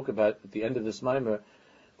going to talk about at the end of this mimer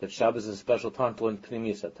that Shabbos is a special time to learn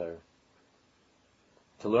Pnimiyus HaTorah.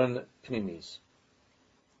 To learn Pnimiyus.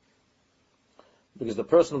 Because the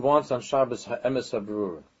person wants on Shabbos Emes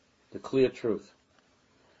habrura, the clear truth.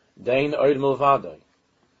 Dein oid milvadai.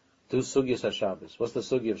 Two sugyas HaShabbos. What's the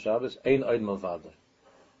sugi of Shabbos? Ein oid milvadai.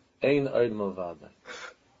 Ein oid milvadai.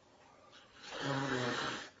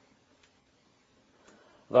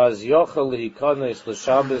 Vaz yochel lehikanes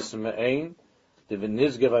l'Shabbos me'ein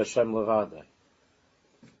devinizgev Hashem levadai.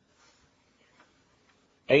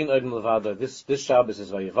 Ein oid milvadai. This Shabbos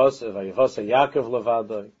is Vayivasa Yaakov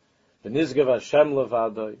levadai. Vinizgev Hashem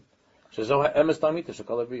levadai. Which is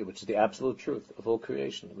the absolute truth of all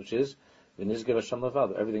creation, which is V'nizgev Hashem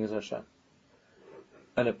levado. Everything is Hashem.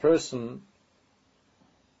 And a person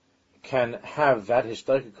can have that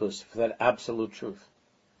hishtakikus for that absolute truth,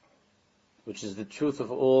 which is the truth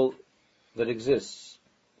of all that exists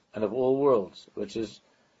and of all worlds, which is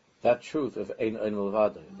that truth of Ein Ein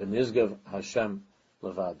levado, V'nizgev Hashem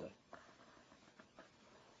levado.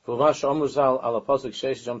 V'umash Omuzal ala pasuk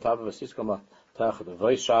sheish jom tava v'sisko matachad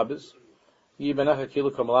v'vay Shabbos.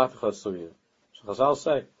 Chazal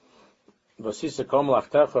say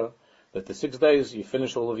that the 6 days you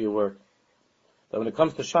finish all of your work. That when it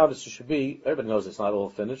comes to Shabbos, it should be, everybody knows it's not all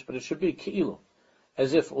finished, but it should be ki'ilu,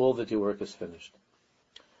 as if all that your work is finished.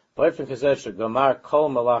 That's what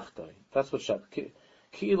Shabbos.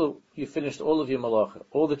 Ki'ilu, you finished all of your malacha.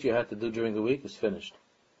 All that you had to do during the week is finished.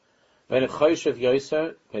 Page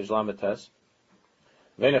Lametes.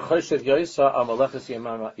 And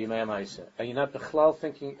you're not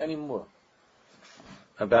thinking anymore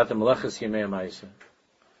about the Melechus Yemei Ma'aseh.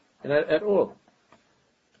 And at all.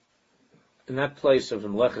 In that place of the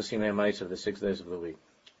Melechus Yemei Ma'aseh of the 6 days of the week.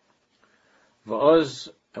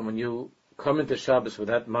 And when you come into Shabbos with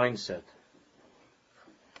that mindset,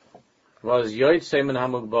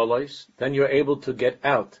 then you're able to get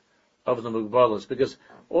out of the Mugbalos, because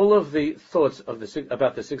all of the thoughts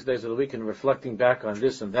about the 6 days of the week and reflecting back on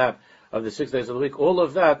this and that of the 6 days of the week, all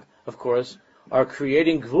of that, of course, are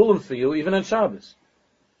creating gvulim for you even on Shabbos.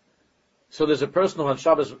 So there's a person who on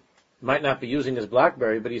Shabbos might not be using his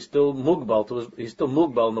BlackBerry, but he's still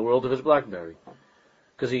mugbal in the world of his BlackBerry,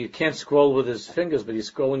 because he can't scroll with his fingers, but he's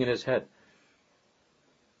scrolling in his head.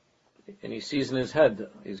 And he sees in his head,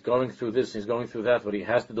 he's going through this, he's going through that, what he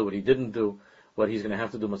has to do, what he didn't do, what he's going to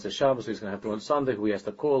have to do Motzei Shabbos, he's going to have to do on Sunday, who he has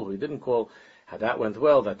to call, who he didn't call, how that went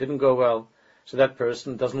well, that didn't go well. So that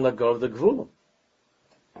person doesn't let go of the Gvulim.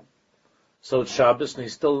 So it's Shabbos, and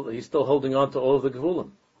he's still holding on to all of the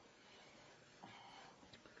Gvulim.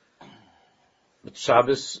 But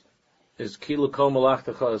Shabbos is Kilu Kol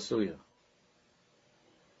Malachtecha Asuya.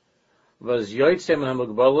 Vaz Yoytzeh Min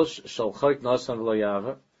HaMugbalos Shal Chayk Nasan V'lo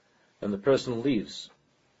Yava, and the person leaves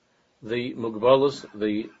the Mugbalos,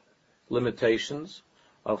 the limitations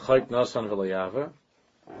of Chayk Nasan V'lo Yava,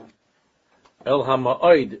 El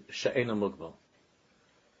HaMa'oid She'ena Mugbal,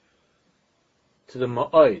 to the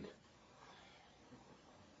Ma'oid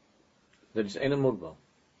that is Ena Mugbal,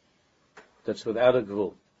 that's without a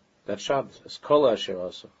Gvul. That's Shabbos. It's Kol Asher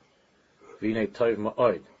also. V'nei Tov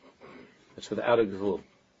Ma'oid. It's without a Gvul.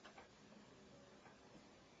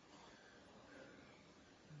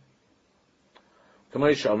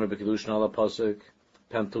 Kamei Shomer B'Kiddushin Ala Pasuk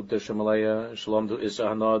Pen Tukdash Amalaya Shalom Du Isa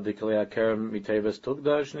Hana Dikalei Kerem Miteves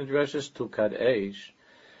Tukdash Nidreshes Tukad Eish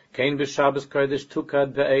Kain B'Shabbos Kodesh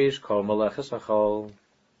Tukad Be'eish Kol Maleches Achol.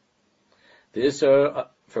 The Isa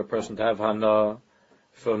for a person to have Hana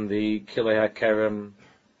from the Kilei HaKerem,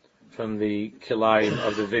 from the Kilayim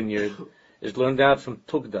of the vineyard, is learned out from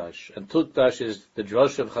Tukdash. And Tukdash is the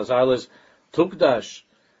drush of Chazal is Tukdash.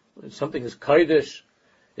 Something is Kodesh,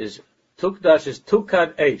 is Tukdash is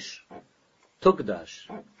Tukad Eish. Tukdash.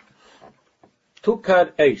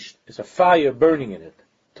 Tukad Eish. It's a fire burning in it.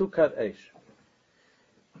 Tukad Eish.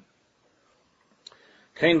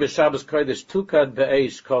 Kain b'Shabbos Kodesh Tukad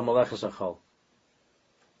be'eish kol Maleches Achol.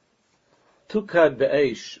 Tukad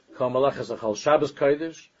be'eish kol Maleches Achol. Shabbos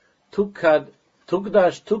Kodesh Tukad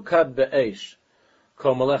be'eish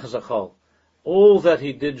kol Maleches Achol. All that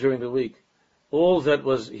he did during the week, all that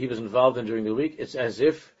he was involved in during the week, it's as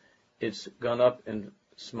if it's gone up in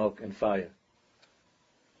smoke and fire.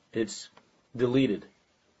 It's deleted.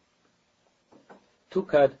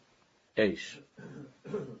 Tukad Eish.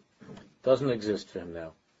 Doesn't exist for him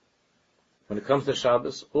now. When it comes to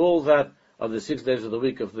Shabbos, all that of the 6 days of the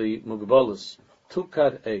week of the Mugbalus,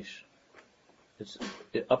 Tukad Eish. It's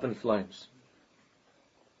up in flames.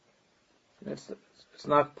 It's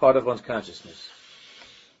not part of one's consciousness.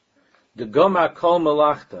 The Goma Kol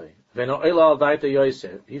Malachtai.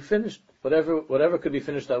 He finished. Whatever could be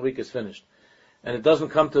finished that week is finished. And it doesn't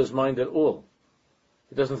come to his mind at all.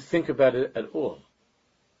 He doesn't think about it at all.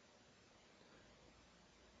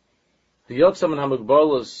 The Yotzam and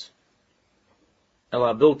Hamugbalas El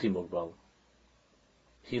Abilti Mugbal.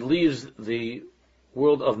 He leaves the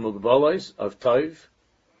world of Mugbalais, of Taiv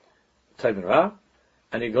and Ra,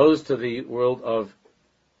 and he goes to the world of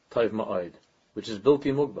Taiv Ma'id, which is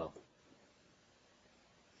Bilti Mugbal.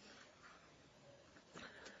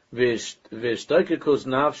 V'ishtoikekus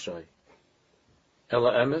nafshay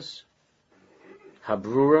ela emes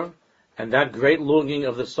habrura, and that great longing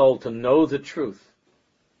of the soul to know the truth,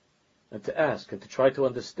 and to ask and to try to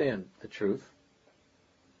understand the truth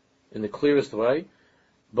in the clearest way.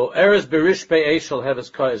 Bo'eres berish be'esh shall have his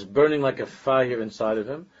car is burning like a fire inside of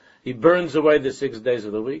him. He burns away the 6 days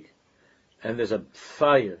of the week, and there's a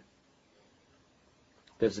fire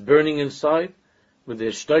that's burning inside with the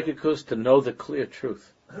ishtoikekus to know the clear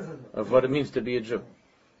truth of what it means to be a Jew.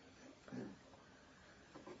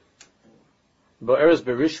 Bo'eres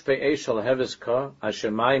berish be'esh shall have his car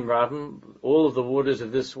ashemayim ravim, all of the waters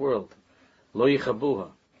of this world, lo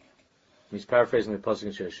yichabuha. He's paraphrasing the pasuk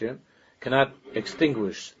in Sheshim, cannot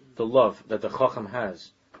extinguish the love that the Chacham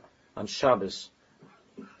has on Shabbos.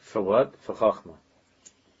 For what? For Chachma.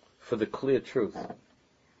 For the clear truth.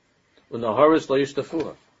 Unaharis lo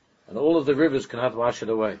yishtafuha. And all of the rivers cannot wash it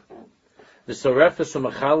away. The sorefes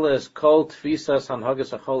umachala is called tfisas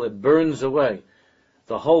hanhagas achol. It burns away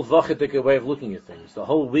the whole vachetik way of looking at things. The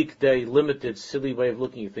whole weekday, limited, silly way of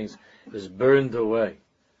looking at things is burned away.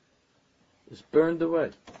 It's burned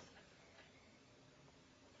away.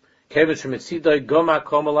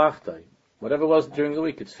 Whatever was during the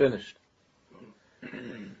week, it's finished.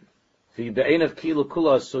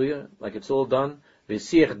 Like it's all done. And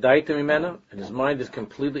his mind is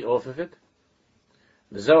completely off of it.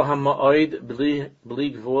 That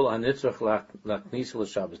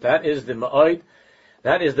is the ma'oid,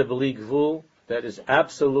 that is the b'li gvul, that is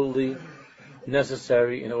absolutely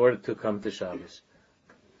necessary in order to come to Shabbos.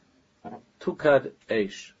 Tukad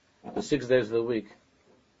Eish, the 6 days of the week,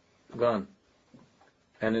 gone.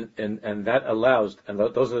 And that allows, and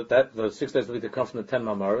those are the 6 days of the week that come from the 10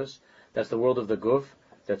 Mamaras, that's the world of the Guf,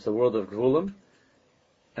 that's the world of Gvulim,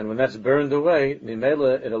 and when that's burned away,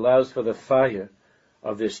 Mimela, it allows for the fire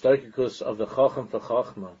of the Ishtoikikus of the Chacham for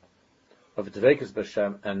Chachma, of Dveikus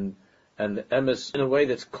B'Shem, and the Emes in a way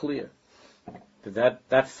that's clear.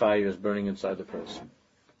 that fire is burning inside the person.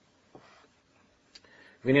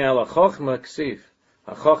 Regarding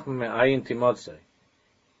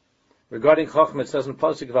Chochmah, it says in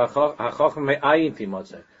Pasuk,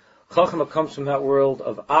 Chochmah comes from that world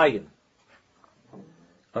of ayin.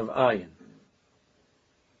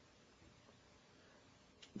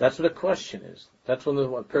 That's what the question is. That's when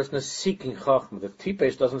the person is seeking Chochmah. The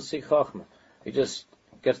Tipesh doesn't seek Chochmah. He just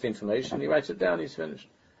gets the information, he writes it down, he's finished.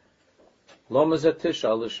 Loma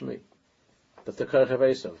Zetishal Lishmi. That's the Karech of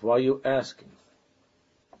Esav. Why are you asking?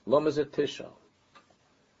 Loma Zetishal.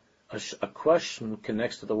 A question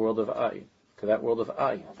connects to the world of ayin, to that world of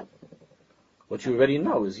ayin. What you already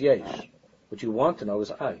know is yesh. What you want to know is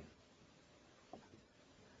ayin.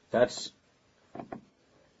 That's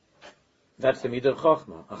the midah of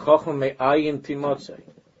chokhmah. A chokhmah me ayin timotzei.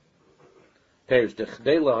 Perish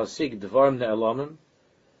dechdei lahasig dvarim ne'elamim.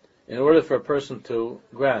 In order for a person to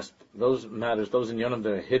grasp those matters, those in Yonam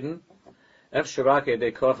that are hidden, ef shirake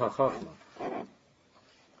de koch ha-chokhmah.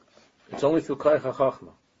 It's only through koch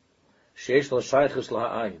ha-chokhmah. Sheish l'shaychus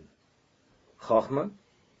la'ayin. Chokhmah,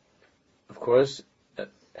 of course,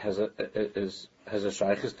 has a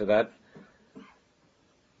shaychus to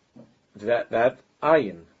that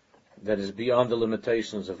ayin that is beyond the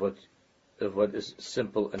limitations of what is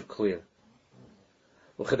simple and clear.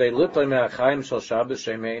 And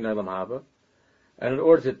in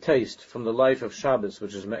order to taste from the life of Shabbos,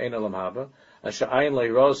 which is Me'ein Olam Haba,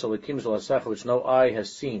 which no eye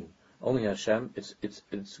has seen, only Hashem,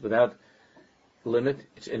 it's without limit,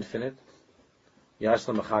 it's infinite.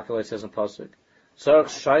 Yaslam Machakal says in Pasuk.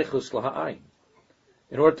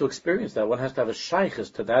 In order to experience that, one has to have a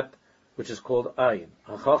shaychus to that which is called ayin.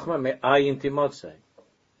 Ha-chochma me-ayin timotzei.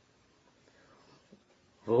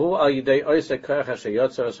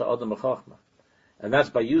 And that's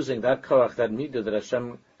by using that koach, that midah that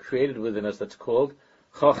Hashem created within us, that's called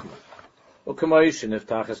chochma.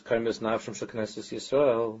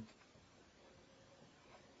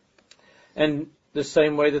 And the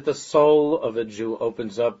same way that the soul of a Jew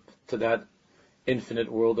opens up to that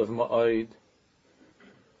infinite world of ma'od,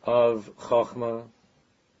 of chochma,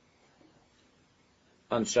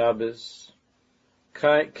 on Shabbos,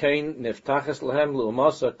 so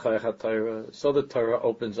the Torah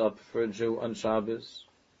opens up for a Jew on Shabbos.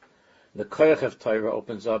 The koyach of Torah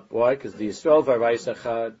opens up. Why? Because the Yisrael v'Arais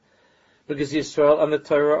Echad. Because the Yisrael and the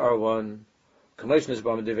Torah are one. Commotion is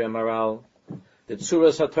Bama Devei Maral. The Tzura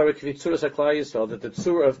HaTorah Kvi Tzura HaKlal Yisrael. That the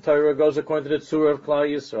Tzura of Torah goes according to the Tzura of Klal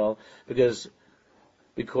Yisrael. Because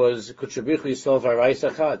Kutshabrichu Yisrael v'Arais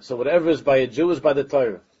Echad. So whatever is by a Jew is by the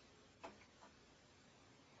Torah.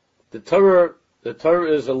 The Torah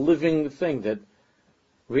is a living thing that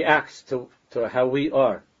reacts to how we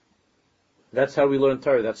are. That's how we learn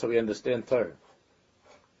Torah. That's how we understand Torah.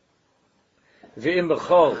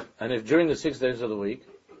 And if during the 6 days of the week,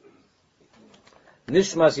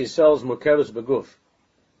 Nishmas Yisrael's Mukerus Beguf,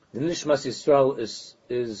 the Nishmas Yisrael is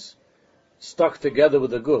stuck together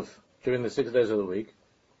with the Guf during the 6 days of the week,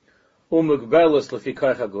 Umugbalus Lefi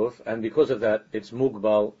Koach HaGuf, and because of that, it's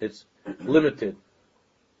Mugbal, it's limited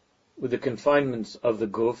with the confinements of the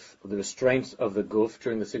guf, the restraints of the guf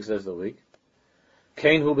during the 6 days of the week.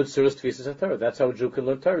 Kain hu b'tzuras tfisas haTorah. That's how a Jew can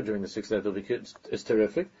learn Torah during the 6 days of the week. It's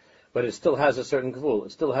terrific, but it still has a certain gvul.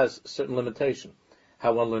 It still has a certain limitation.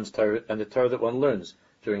 How one learns Torah and the Torah that one learns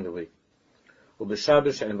during the week.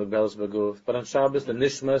 U'b'Shabbos and b'Belas b'guf. But on Shabbos, the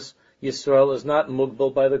Nishmas Yisrael is not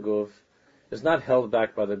mugbal by the guf, is not held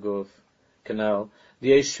back by the guf canal.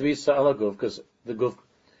 The shvisa ala guf, because the guf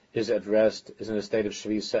is at rest, is in a state of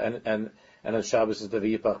shvisa, and on Shabbos is the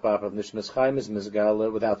v'yipach b'ap of Nishmas Chaim, is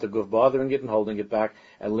mizgala, without the guf bothering it and holding it back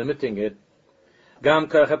and limiting it. Gam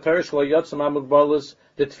koach HaTorah shlo yotzam ha'mugbalos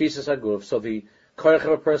the tfisas ha'guf. So the koach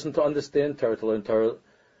of a person to understand Torah, to learn Torah,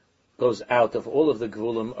 goes out of all of the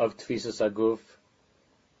gvulim of tfisas ha'guf.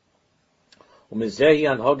 U'mizehi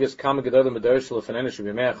anhogis kama gedolim b'dorah shel l'fanenu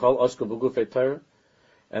shebimei hachol osku b'gufei Torah.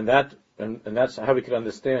 And that's how we can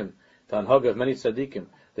understand the anhog of many tzaddikim,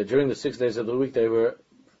 that during the 6 days of the week they were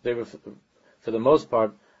for the most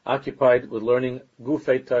part occupied with learning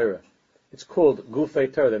Gufei Torah. It's called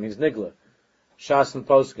Gufei Torah. That means nigla. Shas and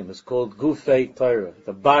Poskim is called Gufei Torah,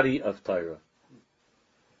 the body of Torah.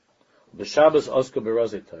 B'Shabbos Oska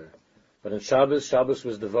b'Rozei Torah. But in Shabbos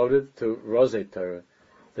was devoted to Rozei Torah,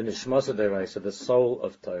 the Nishmasa Deraisa, the soul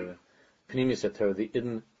of Torah, Pnimis Torah, the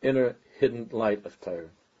inner hidden light of Torah,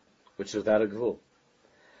 which is that of Gvul.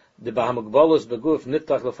 The Bahamugbolos beguf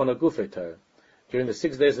nittach lefana gufei Torah. During the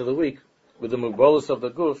 6 days of the week, with the mugbolos of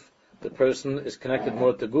the guf, the person is connected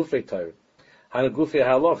more to gufei Torah. Hana gufei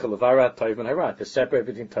halacha levarat Torah and harat, to separate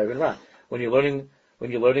between Torah and rat. When you're learning When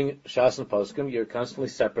you're learning Shas and Poskim, you're constantly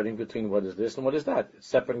separating between what is this and what is that. It's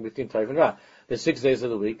separating between Tov and Ra. The 6 days of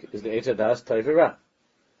the week is the Eitz Hadas, Tov and Ra.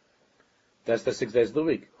 That's the 6 days of the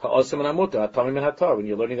week. Ha'osim and Hamutar, Hatamim and Hatar. When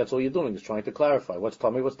you're learning, that's all you're doing, is trying to clarify. What's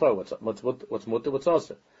Tamim, what's Tar, what's Mutar, what's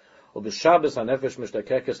Osim. Ub'Shabbos HaNefesh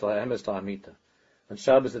Mishdakekes La'emes La'amita. On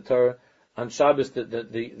Shabbos, the Torah, on Shabbos, the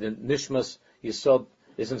Nishmas Yisod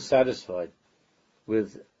isn't satisfied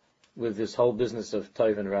with this whole business of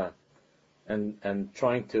Tov and Ra, and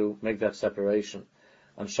trying to make that separation.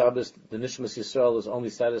 On Shabbos, the Nishmas Yisrael is only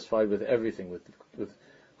satisfied with everything, with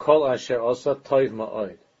Kol Asher Osa Tov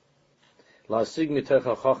Ma'od. La'asig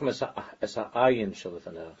mitocha chochmas es ha'ayin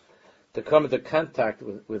shelafanah. To come into contact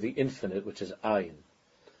with the infinite, which is ayin.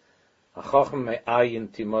 Ha'chochem me'ayin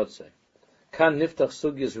timotze. Kan niftach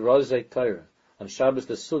sugyas rozei Torah. On Shabbos,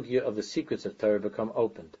 the sugya of the secrets of Torah become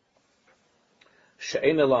opened.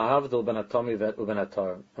 She'ena la'havdil ben hatomi u'ben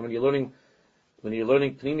hatar. And when you're learning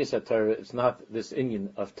Pnimis Torah, it's not this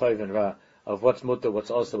inyan of Tov and Ra, of what's mutter, what's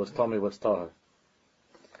also, what's Tomi, what's Tahar.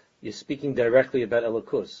 You're speaking directly about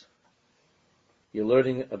Elokus. You're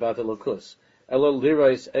learning about Elokus. Elo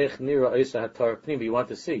lirais eich nira isa hatar pnimi. You want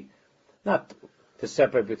to see, not to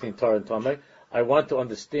separate between Torah and Tomei. I want to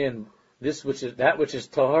understand that which is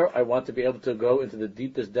Tahar. I want to be able to go into the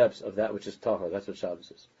deepest depths of that which is Tahar. That's what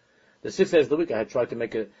Shabbos is. The 6 days of the week, I had tried to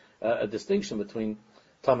make a distinction between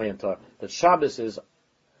Tomei and Tahar. But Shabbos is,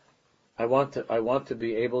 I want to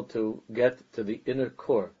be able to get to the inner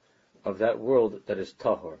core of that world that is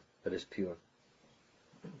Tahar, that is pure.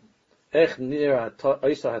 Ech nira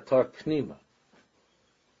isa hatar pnima.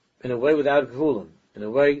 In a way without gvulim, in a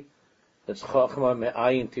way that's chachma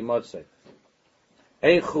me'ayin timotze.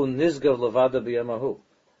 Eichu nizgav levada b'yamahu.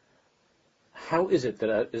 How is it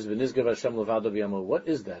that is v'nizgav Hashem levada b'yamahu? What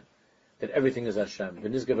is that? That everything is Hashem.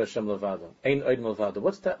 V'nizgav Hashem levada. Ein oid milvada.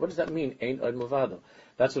 What's that? What does that mean? Ein oid milvada.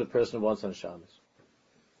 That's what a person wants on Shabbos.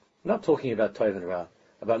 I'm not talking about Tov and Ra,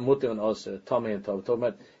 about Mutter and Oser, Tomei and Tov. We're talking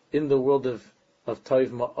about in the world of Tov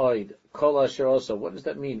Ma'oid, Kol Asher also. What does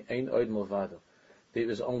that mean? Ein oid milvada. There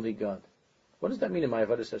is only God. What does that mean in my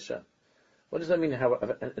Avodas Hashem? What does that mean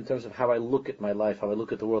in terms of how I look at my life, how I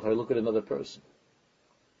look at the world, how I look at another person?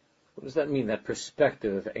 What does that mean? That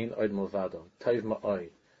perspective of Ein oid milvada, Tov Ma'oid,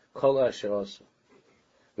 Kol Asher also.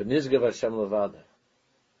 V'nizgav Hashem levada.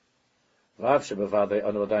 V'av shebavada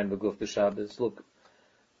anu adayin beguf b'Shabbos. Look,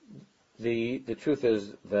 the truth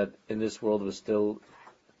is that in this world we're still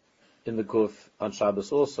in the guf on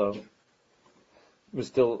Shabbos also. We're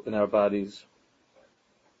still in our bodies.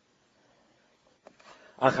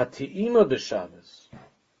 Achati'ima b'Shabbos.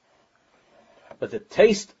 But the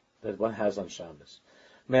taste that one has on Shabbos,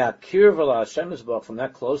 me'akir v'la Hashem yisbach, from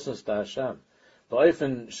that closeness to Hashem,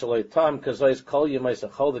 ba'ofen shaloitam kazayis kol yemais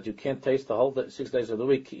achol, that you can't taste the whole 6 days of the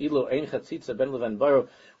week, ki'ilu ein chatzitza ben levan baro,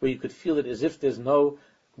 where you could feel it as if there's no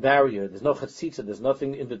barrier, there's no chatzitza, there's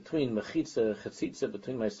nothing in between, mechitza, chatzitza,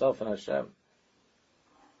 between myself and Hashem.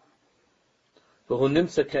 And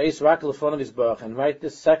right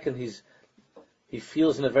this second he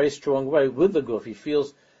feels in a very strong way with the guf. He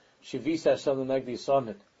feels Shivisa Hashem Negdi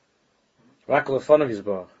Summit. Rak Lefonav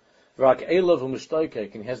Yisbarach. Rak Elov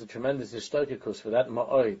Umishtoikek, and he has a tremendous Ishtoikikus for that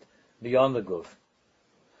Ma'oid beyond the guf.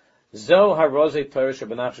 Zo HaRozei Torah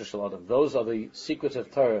Shebenachshe Shalodam. Those are the secrets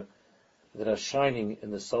of Torah that are shining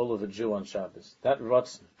in the soul of a Jew on Shabbos. That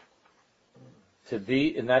Ratzon, to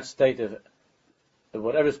be in that state of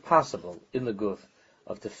whatever is possible in the guf,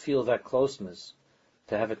 of to feel that closeness,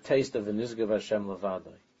 to have a taste of the Nizgav Hashem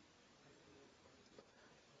Levadai.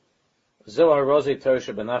 Zohar Rozei Torah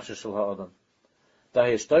Shebenachshe Shel Ha'adam.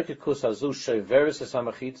 Dahishtoikikus Hazu Sheveris Es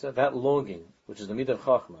HaMachitza, that longing, which is the Midah of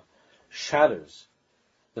Chachma, shatters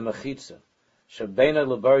the Machitza. Shebeina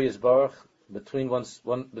Lebar Yisbarach, between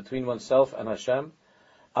oneself and Hashem.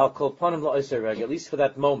 Al Kol Panim La'osei Reg, at least for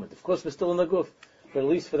that moment. Of course, we're still in the guf, but at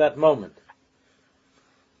least for that moment.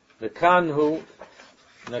 V'kan hu,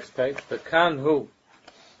 next page, V'kan hu,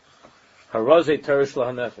 HaRozei Torah Shel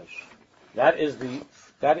HaNefesh. That is the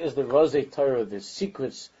Rozei Torah, the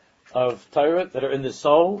secrets of Torah that are in the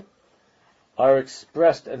soul, are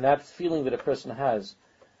expressed in that feeling that a person has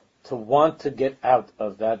to want to get out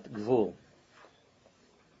of that gvul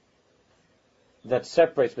that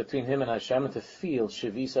separates between him and Hashem, and to feel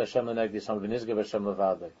Shivisa Hashem Lenegdi Sam V'nizgav Hashem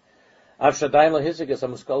Levadai. Av Shadayim Lehizikas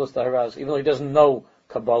HaMuskalos Taharaz, even though he doesn't know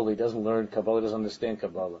Kabbalah, he doesn't learn Kabbalah, he doesn't understand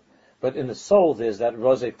Kabbalah. But in the soul, there's that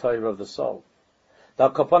Rozei Torah of the soul.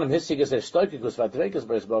 That comes from the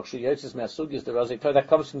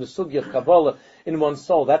Sugi of Kabbalah in one's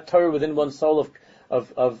soul. That Torah within one's soul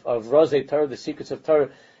of Rozei Torah, the secrets of Torah,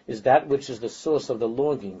 is that which is the source of the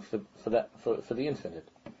longing for the infinite.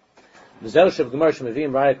 And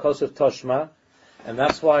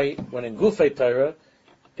that's why when in Gufei Torah,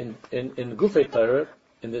 in Gufei Torah,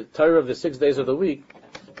 in the Torah of the 6 days of the week,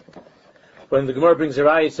 when the Gemara brings a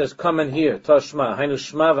raya, it says, come and hear, Toshma. Hainu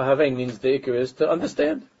Shma v'havein means the ikar is to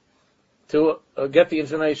understand, to get the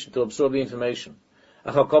information, to absorb the information.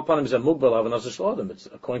 It's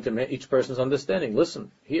according to each person's understanding.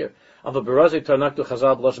 Listen, hear. But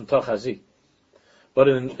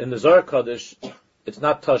in the Zohar Kodesh, it's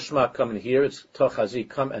not Toshma, come and hear, it's Tochazi,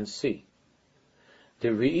 come and see. The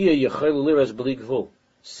Re'iyah Yechaylu Liras B'li Gvul.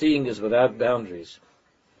 Seeing is without boundaries.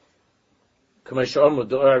 That's why I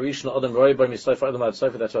was talking about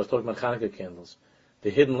Hanukkah candles.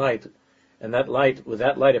 The hidden light, and that light, with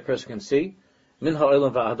that light a person can see, min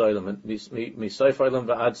ha'olam va'ad olam, misayfa olam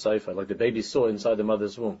va'ad sayfa, like the baby saw inside the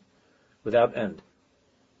mother's womb, without end.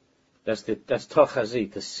 That's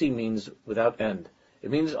Tochazi. To see means without end.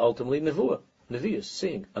 It means ultimately nevuah. Nevi'us,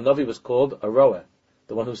 seeing. A Navi was called a roa,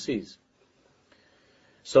 the one who sees.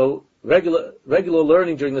 So regular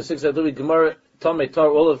learning during the 6 days of the week, Gemara, Tamei, Tar,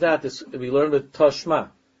 all of that is we learn with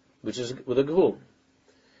Toshma, which is with a gvul.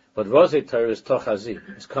 But Rozei Tar is Tochazi,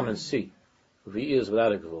 it's come and see. Ri'iyah is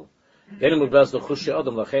without a gvul. Then Mubaz l'chushi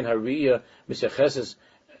adam lachein ha'ri'iyah misyaches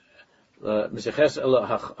el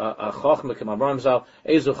ha'chacham k'mamram zal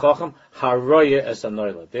ezu chacham ha'roya es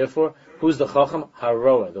ha'noila. Therefore, who's the chacham?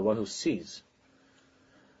 Ha'roa, the one who sees.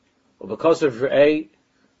 Well, because of Re'eh,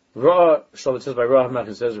 Ra'a, Shalom says by Ra'a,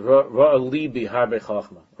 it says, Ra'a libi harbe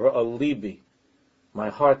chachma. Ra'a libi, my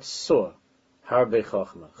heart saw, harbe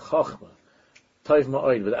chachma. Chachma, taif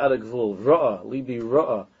ma'oid, without a gvul. Ra'a, libi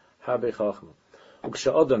ra'a, harbe chachma.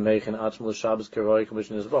 Uksha'odam meichin atzm l'Shabbos keroi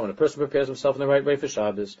commission as well. When a person prepares himself in the right way for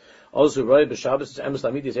Shabbos, also roi b'Shabbos, it's emes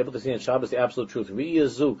lamidi, is able to see in Shabbos the absolute truth.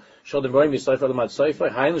 Ri'yazu, shodem roi misayfa l'mad sayfa,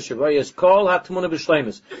 hainu shiroi is kol hatmuna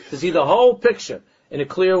b'shleimus. To see the whole picture in a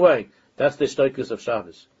clear way. That's the shtoikus of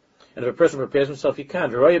Shabbos. And if a person prepares himself, he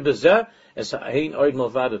can. To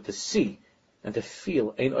see and to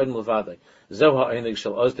feel. That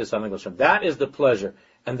is the pleasure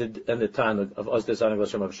and the time of Ozdei Sanag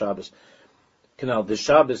L'Shem of Shabbos. Canal the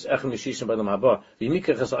Shabbos Echem Yishishim B'Lam Haba.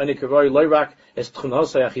 V'yimikach Einig Karoi Loirak es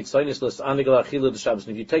Tchunosay Achitzonis L'S Anig L'Achilu the Shabbos.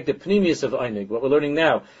 And if you take the pneumius of Einig, what we're learning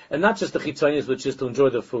now, and not just the Chitzonis, which is to enjoy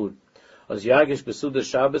the food. As Yagish B'Suda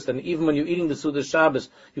Shabbos, and even when you're eating the Suda Shabbos,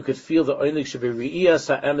 you could feel the Einig should be Re'iyah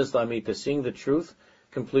Sa'emes L'Amita, seeing the truth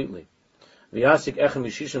completely. V'yasik Echem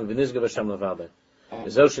Yishishim V'nizgav Hashem L'Vadeh.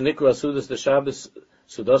 Ezel Shenikra Sudas the Shabbos,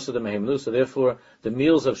 Sudasa the Mehemnusa. Therefore, the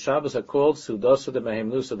meals of Shabbos are called Sudasa the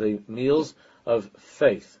Mehemnusa, the meals of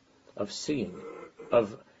faith, of seeing,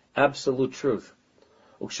 of absolute truth.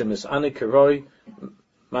 Ukshemis Anik Karoi,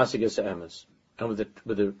 Masig Emes. And with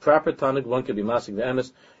the proper tonic, one can be masig the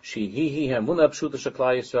emes. Shehihi hamuna pshuta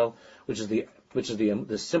shaklai Yisrael, which is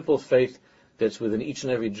the simple faith that's within each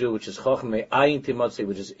and every Jew, which is chacham me'ayin timatzi,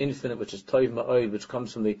 which is infinite, which is toiv ma'oid, which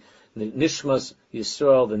comes from the nishmas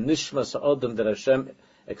Yisrael, the nishmas ha'odam that Hashem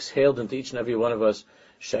exhaled into each and every one of us.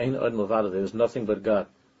 She'ein od milvado, there is nothing but God.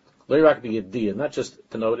 Leirak b'yediyah, not just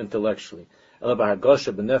to know it intellectually, ela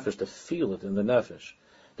b'hagosha b'nefesh, to feel it in the nefesh.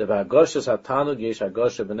 The b'hagosha hatanug yesh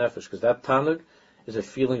hagosha b'nefesh, because that tanug is a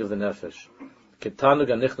feeling of the nefesh. Ketanug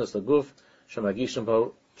anichnas l'guf shemagishim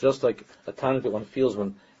bo, just like a tanug that one feels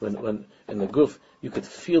when in the guf you could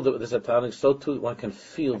feel that there's a tanug, so too one can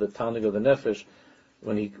feel the tanug of the nefesh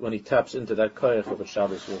when he taps into that koyach of what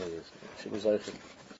Shabbos really is.